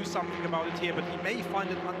enough to do something about it here, but he may find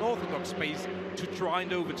an unorthodox space to try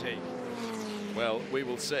and overtake. Well, we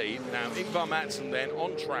will see. Now, Ingvar Madsen then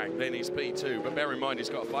on track, then he's P2. But bear in mind, he's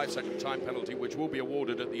got a 5-second time penalty, which will be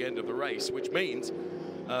awarded at the end of the race, which means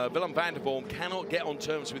Willem van der Boom cannot get on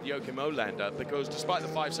terms with Joachim Olander, because despite the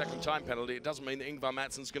 5-second time penalty, it doesn't mean that Ingvar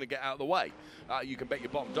Madsen's going to get out of the way. You can bet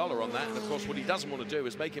your bottom dollar on that. And, of course, what he doesn't want to do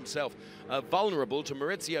is make himself vulnerable to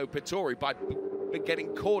Maurizio Pittori by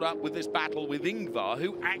getting caught up with this battle with Ingvar,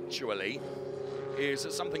 who actually is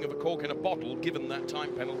something of a cork in a bottle, given that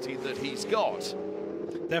time penalty that he's got.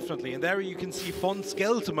 Definitely, and there you can see von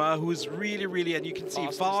Skeltemer, who is really, and you can see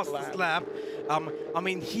fastest lap. I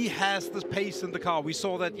mean, he has the pace in the car. We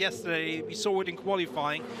saw that yesterday, we saw it in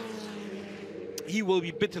qualifying. He will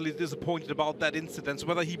be bitterly disappointed about that incident. So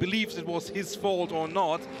whether he believes it was his fault or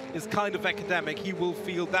not is kind of academic. He will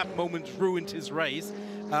feel that moment ruined his race.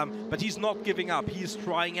 But he's not giving up. He's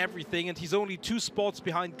trying everything, and he's only 2 spots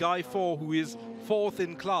behind Guy 4, who is 4th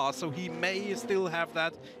in class, so he may still have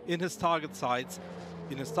that in his target sights.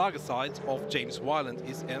 In his target sights of James Weiland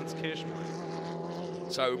is Ernst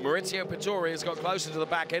Kirchmayr. So Maurizio Pittori has got closer to the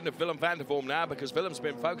back end of Willem van der Boom now, because Willem's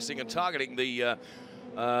been focusing and targeting the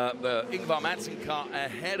Ingvar Madsen car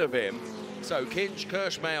ahead of him. So Kinch,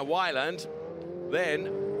 Kirchmayr, Weiland. Then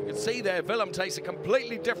you can see there Willem takes a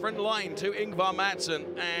completely different line to Ingvar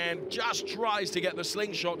Madsen and just tries to get the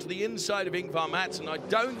slingshot to the inside of Ingvar Madsen. I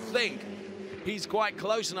don't think he's quite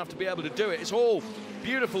close enough to be able to do it. It's all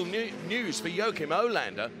beautiful news for Joachim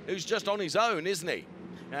Olander, who's just on his own, isn't he?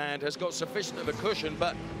 And has got sufficient of a cushion,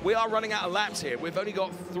 but we are running out of laps here. We've only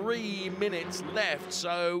got 3 minutes left,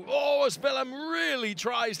 so... Oh, as Willem really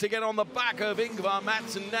tries to get on the back of Ingvar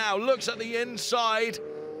Madsen now, looks at the inside.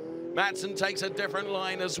 Madsen takes a different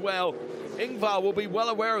line as well. Ingvar will be well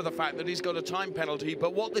aware of the fact that he's got a time penalty,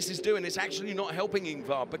 but what this is doing is actually not helping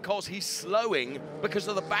Ingvar, because he's slowing because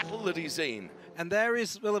of the battle that he's in. And there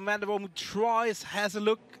is Willem van der Boom, who tries, has a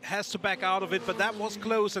look, has to back out of it, but that was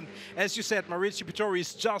close. And as you said, Maurizio Pittori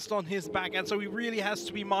is just on his back, and so he really has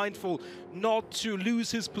to be mindful not to lose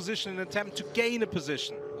his position and attempt to gain a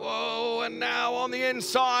position. Whoa, and now on the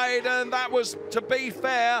inside, and that was, to be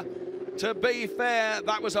fair,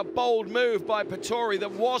 that was a bold move by Pittori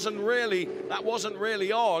that wasn't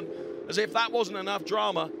really on. As if that wasn't enough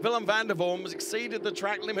drama, Willem van der Boom has exceeded the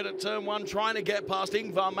track limit at turn 1, trying to get past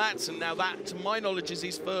Ingvar Madsen. Now that, to my knowledge, is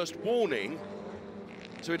his first warning.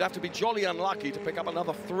 So he'd have to be jolly unlucky to pick up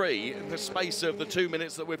another 3 in the space of the 2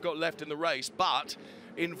 minutes that we've got left in the race. But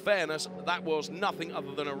in fairness, that was nothing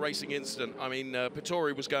other than a racing incident. I mean,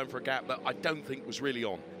 Pittori was going for a gap that I don't think was really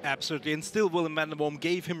on. Absolutely, and still Willem van der Boom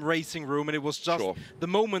gave him racing room, and it was just the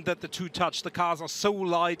moment that the two touched. The cars are so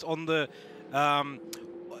light on the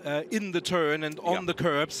in the turn and on the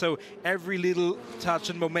curb, so every little touch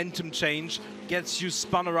and momentum change gets you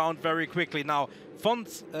spun around very quickly. Now,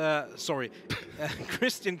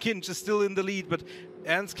 Christian Kinch is still in the lead, but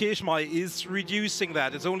Ernst Kirchmeier is reducing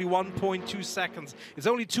that. It's only 1.2 seconds. It's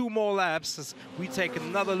only 2 more laps as we take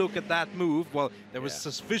another look at that move. Well, there was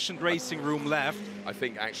sufficient racing room left. I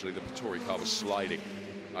think actually the Pittori car was sliding.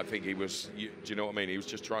 I think he was, do you know what I mean? He was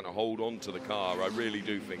just trying to hold on to the car. I really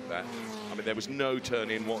do think that. I mean, there was no turn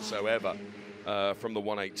in whatsoever from the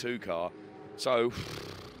 182 car. So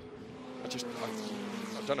I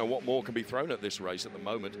don't know what more can be thrown at this race at the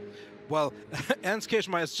moment. Well, Ernst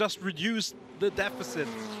Kirchmeier has just reduced the deficit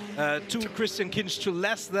to Christian Kinch to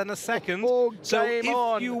less than a second. So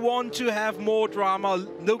if you want to have more drama,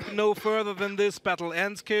 look no further than this battle.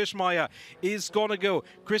 Ernst Kirchmeier is gonna go.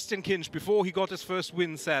 Christian Kinch, before he got his first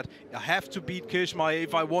win, said, I have to beat Kirchmeier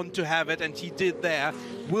if I want to have it, and he did there.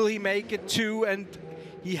 Will he make it too? And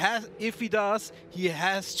he has, if he does, he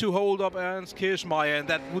has to hold up Ernst Kirchmeier, and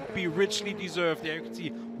that would be richly deserved. There you can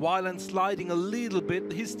see Weiland sliding a little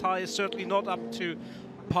bit. His tire is certainly not up to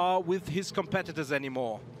par with his competitors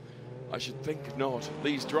anymore. I should think not.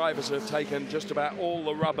 These drivers have taken just about all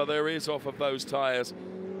the rubber there is off of those tires.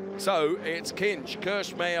 So it's Kinch,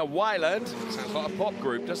 Kirchmeier, Weiland. Sounds like a pop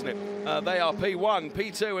group, doesn't it? They are P1,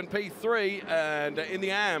 P2 and P3. And in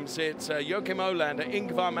the AMS, it's Joachim Olander,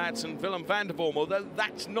 Ingvar Madsen, Willem van der Boom. Although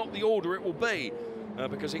that's not the order it will be,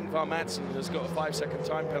 because Ingvar Madsen has got a 5-second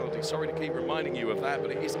time penalty. Sorry to keep reminding you of that,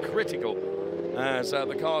 but it is critical as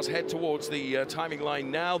the cars head towards the timing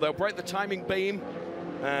line now. They'll break the timing beam,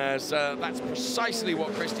 as that's precisely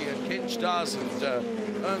what Christian Kinch does, and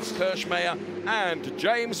Ernst Kirchmeier and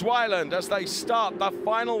James Weiland as they start the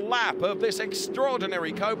final lap of this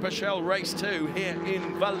extraordinary Coppa Shell Race 2 here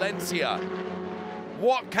in Valencia.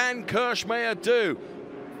 What can Kirchmeier do?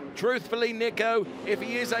 Truthfully, Nico, if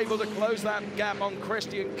he is able to close that gap on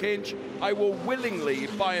Christian Kinch, I will willingly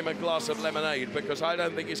buy him a glass of lemonade, because I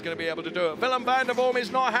don't think he's going to be able to do it. Willem van der Boom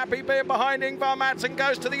is not happy being behind. Ingvar Madsen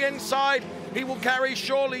goes to the inside. He will carry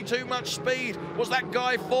surely too much speed. Was that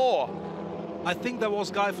Guy 4? I think that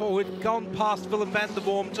was Guy 4 who had gone past Willem van der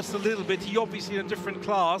Boom just a little bit. He obviously in a different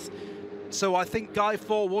class. So I think Guy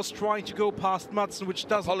 4 was trying to go past Madsen, which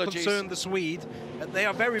doesn't concern the Swede. They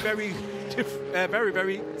are very, very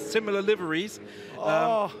similar liveries.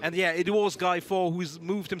 And yeah, it was Guy 4 who's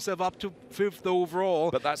moved himself up to 5th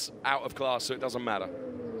overall. But that's out of class, so it doesn't matter.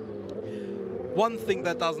 One thing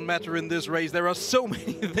that doesn't matter in this race, there are so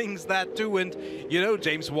many things that do, and you know,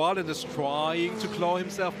 James Weiland is trying to claw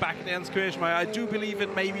himself back at Ernst Kirchmeier. I do believe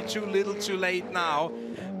it may be too little too late now,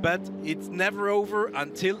 but it's never over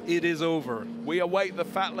until it is over. We await the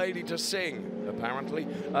fat lady to sing, apparently.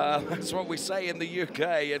 That's what we say in the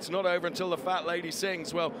UK. It's not over until the fat lady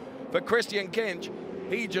sings. Well, for Christian Kinch,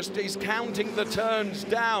 he's counting the turns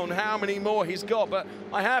down, how many more he's got. But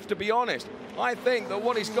I have to be honest, I think that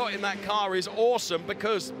what he's got in that car is awesome,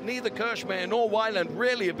 because neither Kirchmeier nor Weiland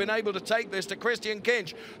really have been able to take this to Christian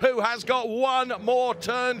Kinch, who has got one more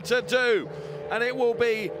turn to do. And it will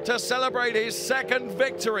be to celebrate his 2nd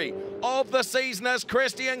victory of the season as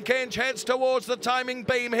Christian Kinch heads towards the timing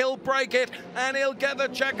beam. He'll break it and he'll get the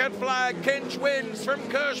checkered flag. Kinch wins from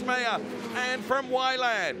Kirchmeier and from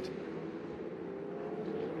Weiland.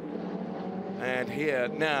 And here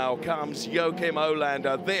now comes Joachim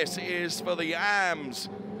Olander. This is for the AMS.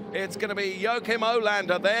 It's going to be Joachim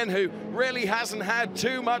Olander then, who really hasn't had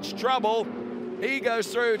too much trouble. He goes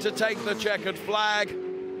through to take the checkered flag.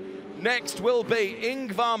 Next will be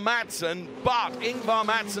Ingvar Madsen, but Ingvar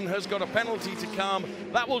Madsen has got a penalty to come.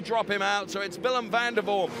 That will drop him out, so it's Willem van der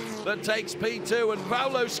Boom that takes P2, and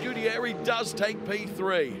Paolo Scudieri does take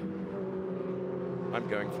P3. I'm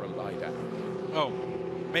going for a lie down. Oh.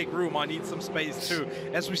 Make room, I need some space too.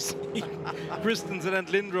 As we see Christensen and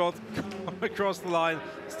Lindroth come across the line.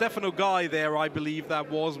 Stefano Guy there, I believe that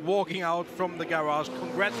was, walking out from the garage,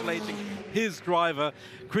 congratulating his driver,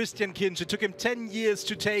 Christian Kinch. It took him 10 years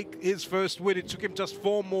to take his first win. It took him just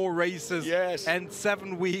 4 more races and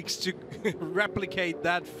 7 weeks to replicate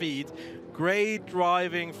that feat. Great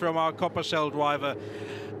driving from our Coppa Shell driver.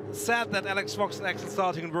 Sad that Alex Fox and Axel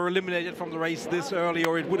Starting were eliminated from the race this early,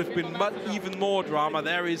 or it would have been even more drama.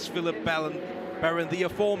 There is Philip Barron, the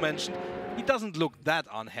aforementioned. He doesn't look that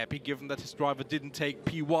unhappy, given that his driver didn't take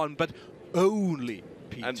P1, but only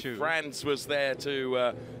P2. And Franz was there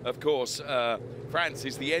to, of course, Franz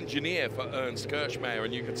is the engineer for Ernst Kirchmayr,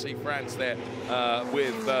 and you can see Franz there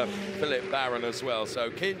with Philip Barron as well. So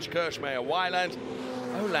Kinch, Kirchmayr, Weiland,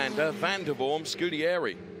 Olander, Van der Vorm,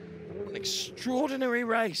 Scudieri. An extraordinary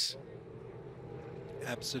race.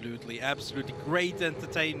 Absolutely, absolutely. Great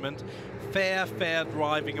entertainment. Fair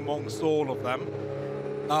driving amongst all of them.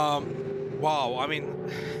 Wow, I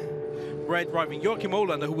mean, great driving. Joachim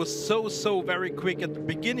Olander, who was so very quick at the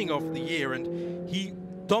beginning of the year, and he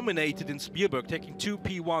dominated in Spielberg, taking 2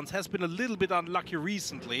 P1s, has been a little bit unlucky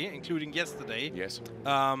recently, including yesterday. Yes.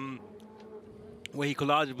 Where he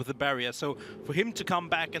collided with the barrier. So for him to come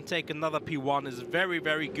back and take another P1 is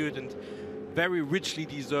very good and very richly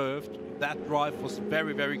deserved. That drive was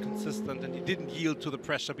very consistent, and he didn't yield to the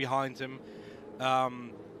pressure behind him.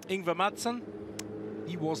 Ingvar Madsen,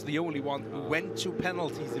 he was the only one who went to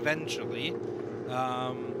penalties eventually.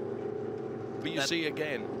 But you see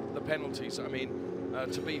again the penalties. I mean,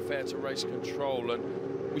 to be fair to race control, and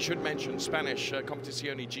we should mention Spanish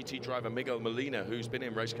Competizione GT driver Miguel Molina, who's been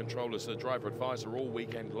in race control as the driver advisor all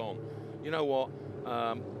weekend long. You know what?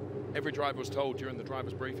 Every driver was told during the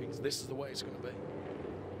driver's briefings, this is the way it's going to be.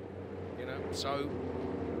 You know, so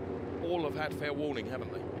all have had fair warning,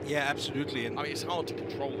 haven't they? Yeah, absolutely. And I mean, it's hard to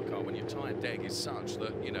control the car when your tyre deck is such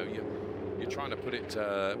that, you know, you're trying to put it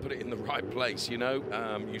in the right place, you know.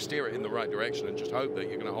 You steer it in the right direction and just hope that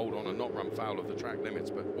you're going to hold on and not run foul of the track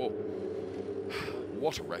limits. But, whoa.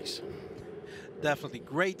 What a race. Definitely.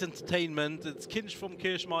 Great entertainment. It's Kinch from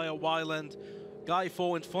Kirchmayr, Weiland, Guy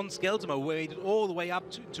 4 and Fons Geltema made it all the way up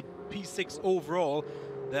to P6 overall.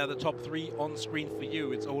 They're the top 3 on screen for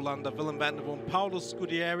you. It's Olander, Willem van der Vorm, Paulo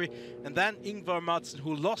Scudieri, and then Ingvar Madsen,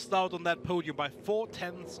 who lost out on that podium by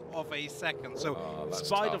 0.4 of a second. So in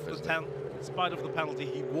spite of the penalty,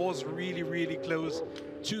 he was really close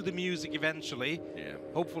to the music eventually. Yeah.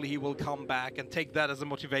 Hopefully he will come back and take that as a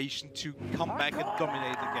motivation to come back and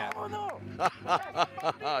dominate again.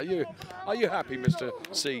 Are you happy, Mr.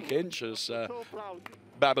 C. Kinch, as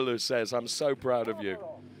Babalu says? I'm so proud of you.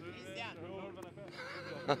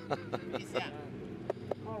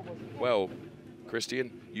 Well,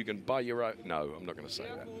 Christian, you can buy your own... No, I'm not going to say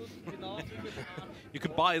that. You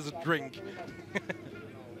can buy as a drink.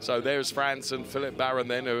 So there's Franz and Philip Barron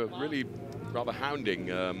then, who are really rather hounding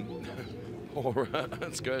or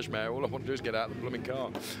Kirchmayr. All I want to do is get out of the blooming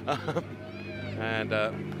car. And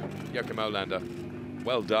Joachim Olander,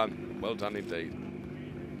 well done indeed.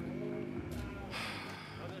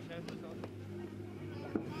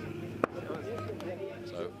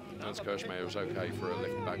 So Ernst Kirchmayr was okay for a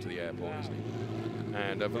lift back to the airport, isn't he?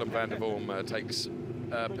 And Willem van der Vorm takes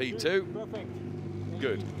P2.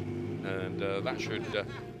 Good, and that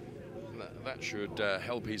should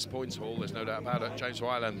help his points haul. There's no doubt about it. James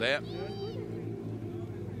Weiland there.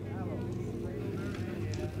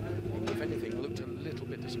 If anything, looked a little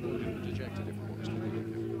bit disappointed and dejected, if I'm honest.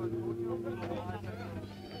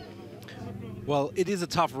 Well, it is a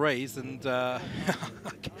tough race, and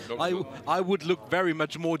I would look very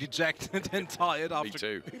much more dejected and tired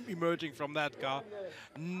after emerging from that car.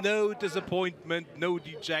 No disappointment, no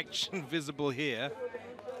dejection visible here.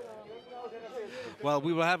 Well,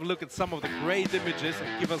 we will have a look at some of the great images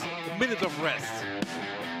and give us a minute of rest.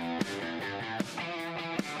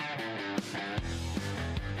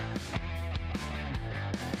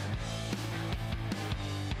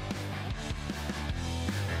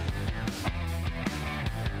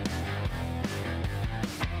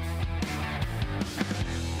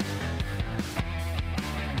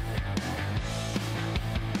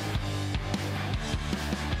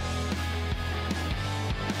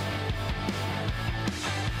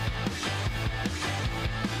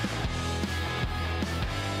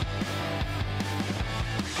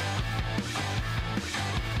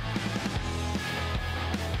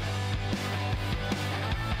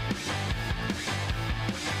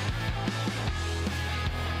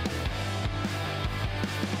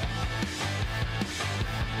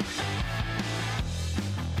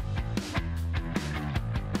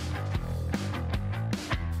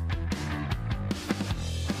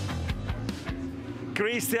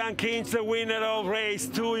 Christian Kinch, the winner of race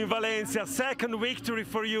 2 in Valencia. Second victory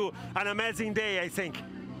for you. An amazing day, I think.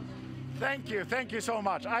 Thank you so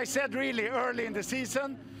much. I said really early in the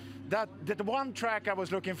season that the one track I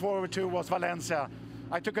was looking forward to was Valencia.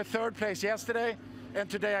 I took a 3rd place yesterday, and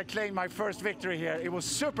today I claimed my first victory here. It was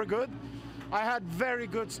super good. I had very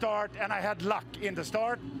good start, and I had luck in the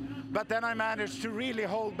start, but then I managed to really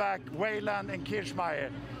hold back Weiland and Kirchmayr.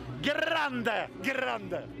 Grande!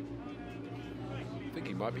 I think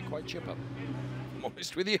he might be quite chipper. I'm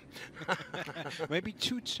honest with you. Maybe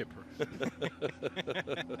too chipper.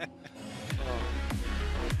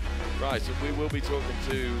 Right, so we will be talking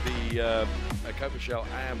to the Coppa Shell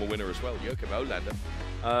AM winner as well, Joachim Olander.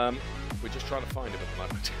 We're just trying to find him at the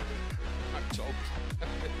moment. I'm told.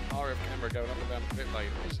 RF camera going up and down the pit lane.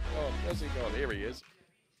 Oh, where's he gone? Here he is.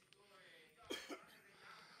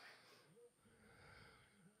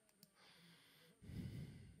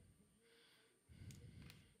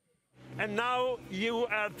 And now you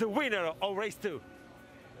are the winner of race 2.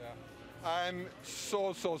 Yeah. I'm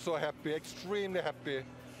so happy, extremely happy.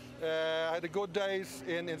 I had a good days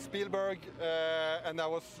in Spielberg, and I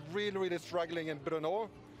was really struggling in Brno.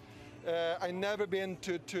 I never been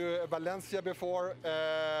to Valencia before,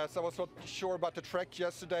 so I was not sure about the track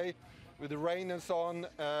yesterday with the rain and so on,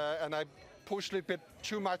 and I pushed a little bit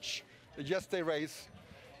too much yesterday race.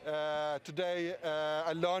 Today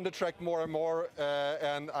I learned the track more and more,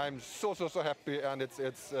 and I'm so happy, and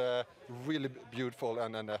it's really beautiful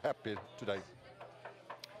and happy today.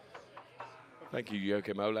 Thank you,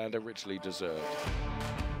 Joachim Olander, richly deserved.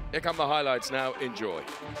 Here come the highlights now. Enjoy.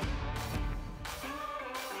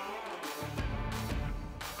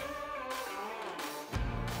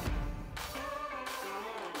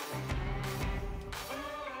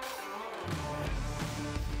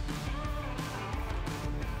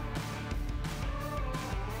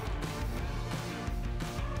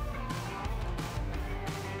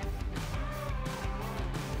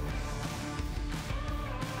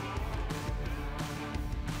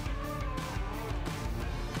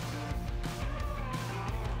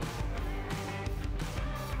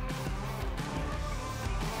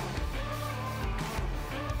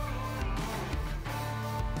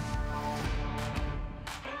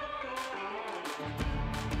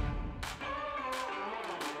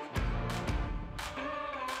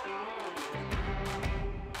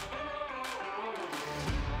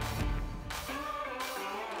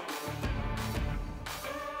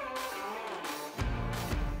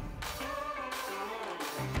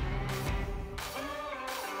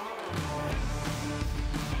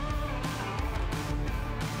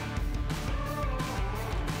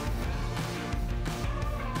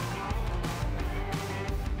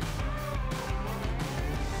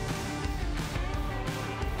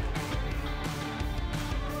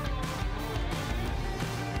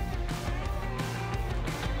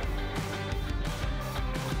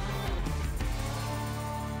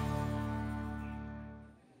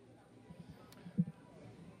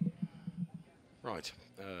 Right,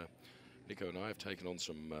 Nico and I have taken on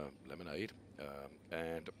some lemonade,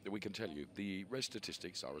 and we can tell you the race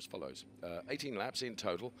statistics are as follows. 18 laps in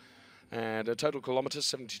total, and total kilometres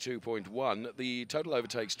 72.1. The total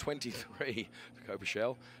overtakes 23 for Coppa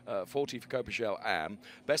Shell, 40 for Coppa Shell AM.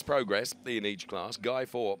 Best progress in each class, Guy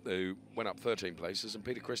Fort, who went up 13 places, and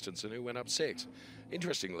Peter Christensen, who went up 6.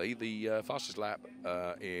 Interestingly, the fastest lap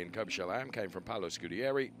in Coppa Shell AM came from Paolo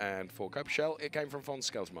Scudieri, and for Coppa Shell, it came from Fons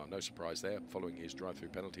Skelsmar. No surprise there. Following his drive-through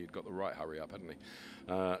penalty, he'd got the right hurry up, hadn't he?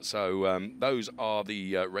 So those are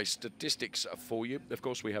the race statistics for you. Of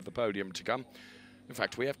course, we have the podium to come. In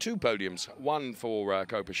fact, we have 2 podiums, one for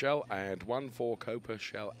Coppa Shell and one for Coppa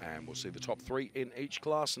Shell AM. We'll see the top 3 in each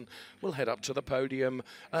class, and we'll head up to the podium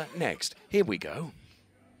next. Here we go.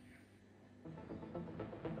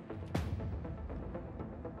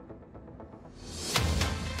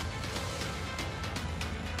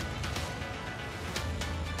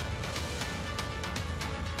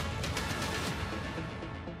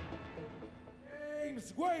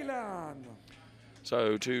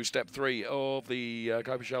 So to step 3 of the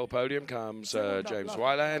Coppa Shell podium comes James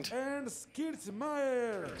Weiland. And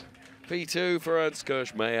Skirtsmeyer. P2 for Ernst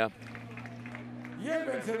Kirschmeyer.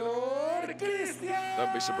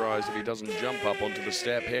 Don't be surprised if he doesn't jump up onto the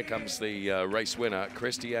step. Here comes the race winner,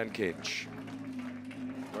 Christian Kinch.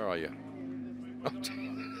 Where are you?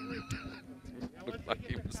 Looked like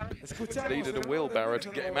he needed a wheelbarrow to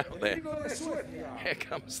get him out there. Here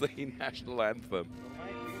comes the national anthem.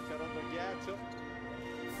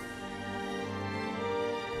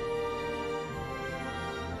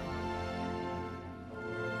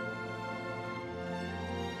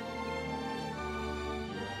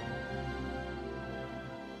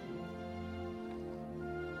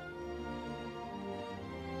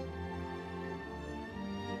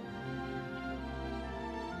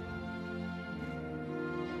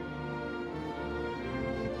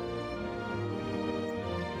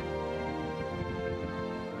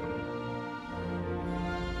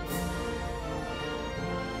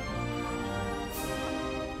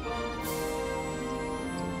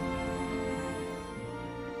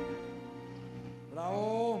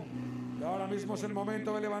 mismo es el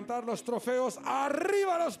momento de levantar los trofeos.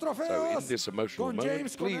 ¡Arriba los trofeos! So in this emotional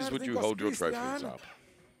moment, please would you hold your trophies up?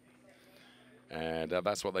 And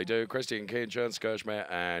that's what they do. Christian Kinch, Ernst Kirchmeier,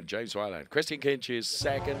 and James Weiland. Christian Kinch's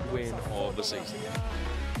second win of the season.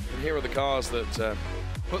 And here are the cars that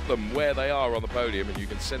put them where they are on the podium, and you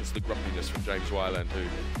can sense the grumpiness from James Weiland, who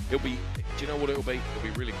he'll be, do you know what it'll be?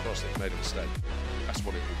 He'll be really cross that he made a mistake. That's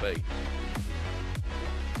what it will be.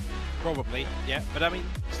 Probably, yeah. But I mean,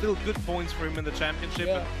 still good points for him in the championship.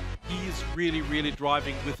 Yeah. But he's really, really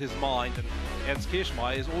driving with his mind. And Ernst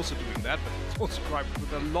Kirchmeier is also doing that, but he's also driving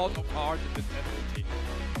with a lot of heart and intensity.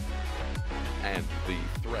 And the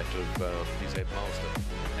threat of his headmaster,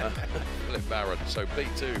 Philip Barron. So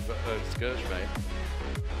P2 for Ernst Kirchmeier.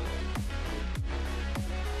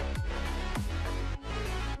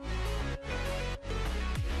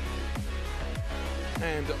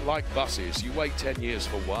 And like buses, you wait 10 years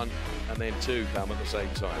for one, and then two come at the same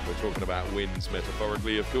time. We're talking about wins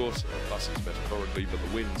metaphorically, of course, buses metaphorically, but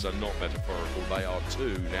the wins are not metaphorical. They are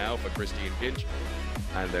two now for Christian Kinch,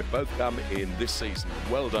 and they've both come in this season.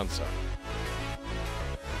 Well done, sir.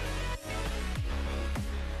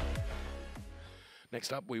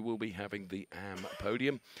 Next up, we will be having the AM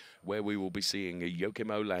podium, where we will be seeing Joachim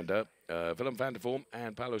Olander, Willem van der Vorm,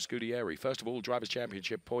 and Paolo Scudieri. First of all, Drivers'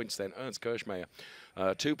 Championship points, then Ernst Kirchmeier,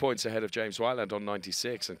 2 points ahead of James Weiland on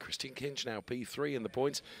 96, and Christian Kinch now P3 in the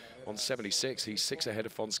points on 76. He's 6 ahead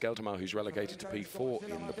of von Skeltermar, who's relegated to P4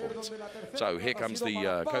 in the points. So here comes the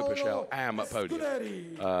Coppa Shell AM podium,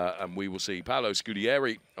 and we will see Paolo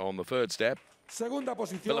Scudieri on the third step.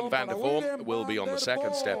 Willem van der Vorm will be on the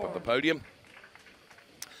second step of the podium.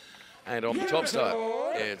 And on the top start,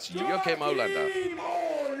 it's Joachim Olander.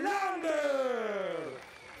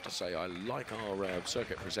 To say, I like our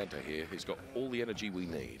circuit presenter here. He's got all the energy we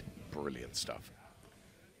need. Brilliant stuff.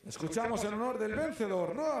 Escuchamos en honor del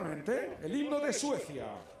vencedor nuevamente el himno de Suecia.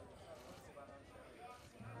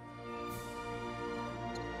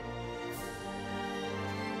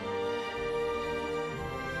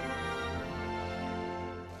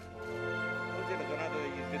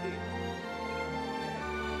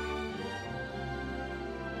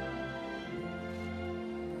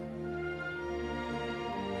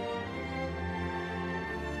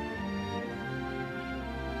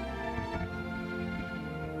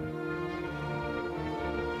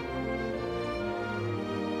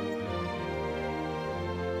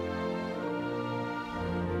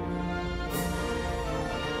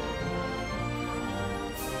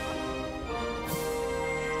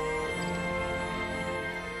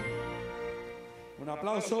 Un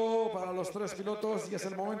aplauso para los tres pilotos y es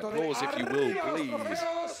el momento de Applause, if you will,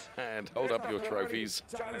 please. And hold up your trophies.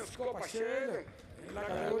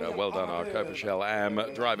 And well done, our Coppa Shell AM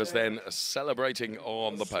drivers then celebrating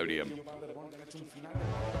on the podium.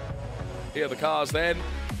 Here are the cars then.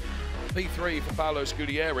 P3 for Paolo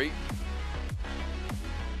Scudieri.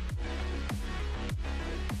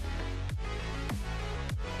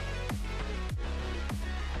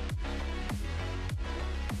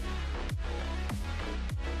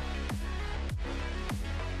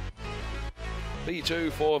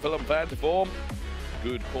 P2 for Willem van der Vorm.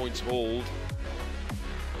 Good points hauled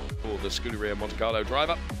for the Scuderia Monte Carlo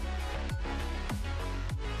driver.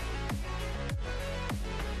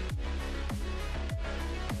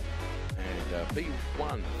 And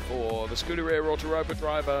P1 for the Scuderia Autoropa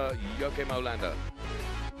driver, Joachim Olander.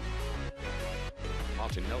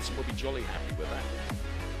 Martin Nelson will be jolly happy with that.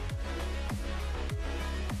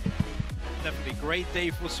 Definitely great day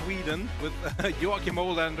for Sweden with Joachim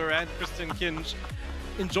Olander and Christian Kinch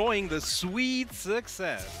enjoying the sweet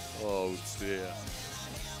success. Oh dear.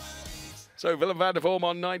 So Willem van der Vorm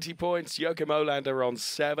on 90 points, Joachim Olander on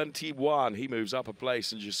 71. He moves up a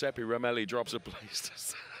place, and Giuseppe Romelli drops a place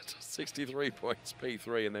to 63 points,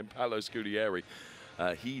 P3, and then Paolo Scudieri.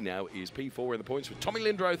 He now is P4 in the points with Tommy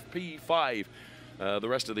Lindroth, P5. The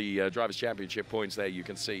rest of the Drivers' Championship points there you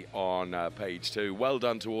can see on page 2. Well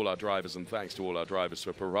done to all our drivers, and thanks to all our drivers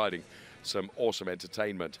for providing some awesome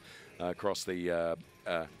entertainment across the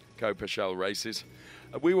Coppa Shell races.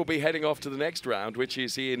 We will be heading off to the next round, which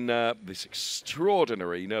is in this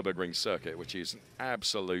extraordinary Nürburgring circuit, which is an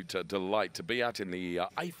absolute delight to be at in the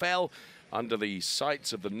Eifel, under the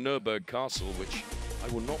sights of the Nürburg Castle, which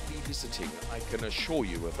I will not be visiting, I can assure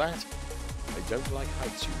you of that. I don't like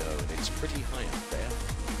heights, you know, and it's pretty high up there.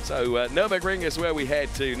 So Nürburgring is where we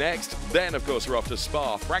head to next. Then, of course, we're off to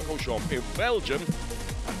Spa-Francorchamps in Belgium.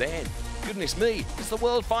 And then, goodness me, it's the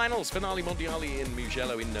World Finals, Finale Mondiale in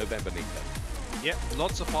Mugello in November, Nico. Yeah,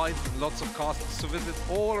 lots of fights and lots of casts to visit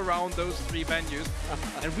all around those 3 venues.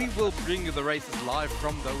 And we will bring you the races live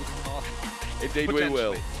from those casts. Indeed we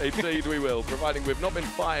will. Indeed we will, providing we've not been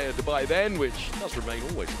fired by then, which does remain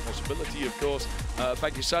always a possibility, of course.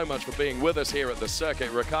 Thank you so much for being with us here at the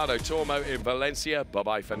circuit. Ricardo Tormo in Valencia.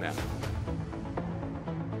 Bye-bye for now.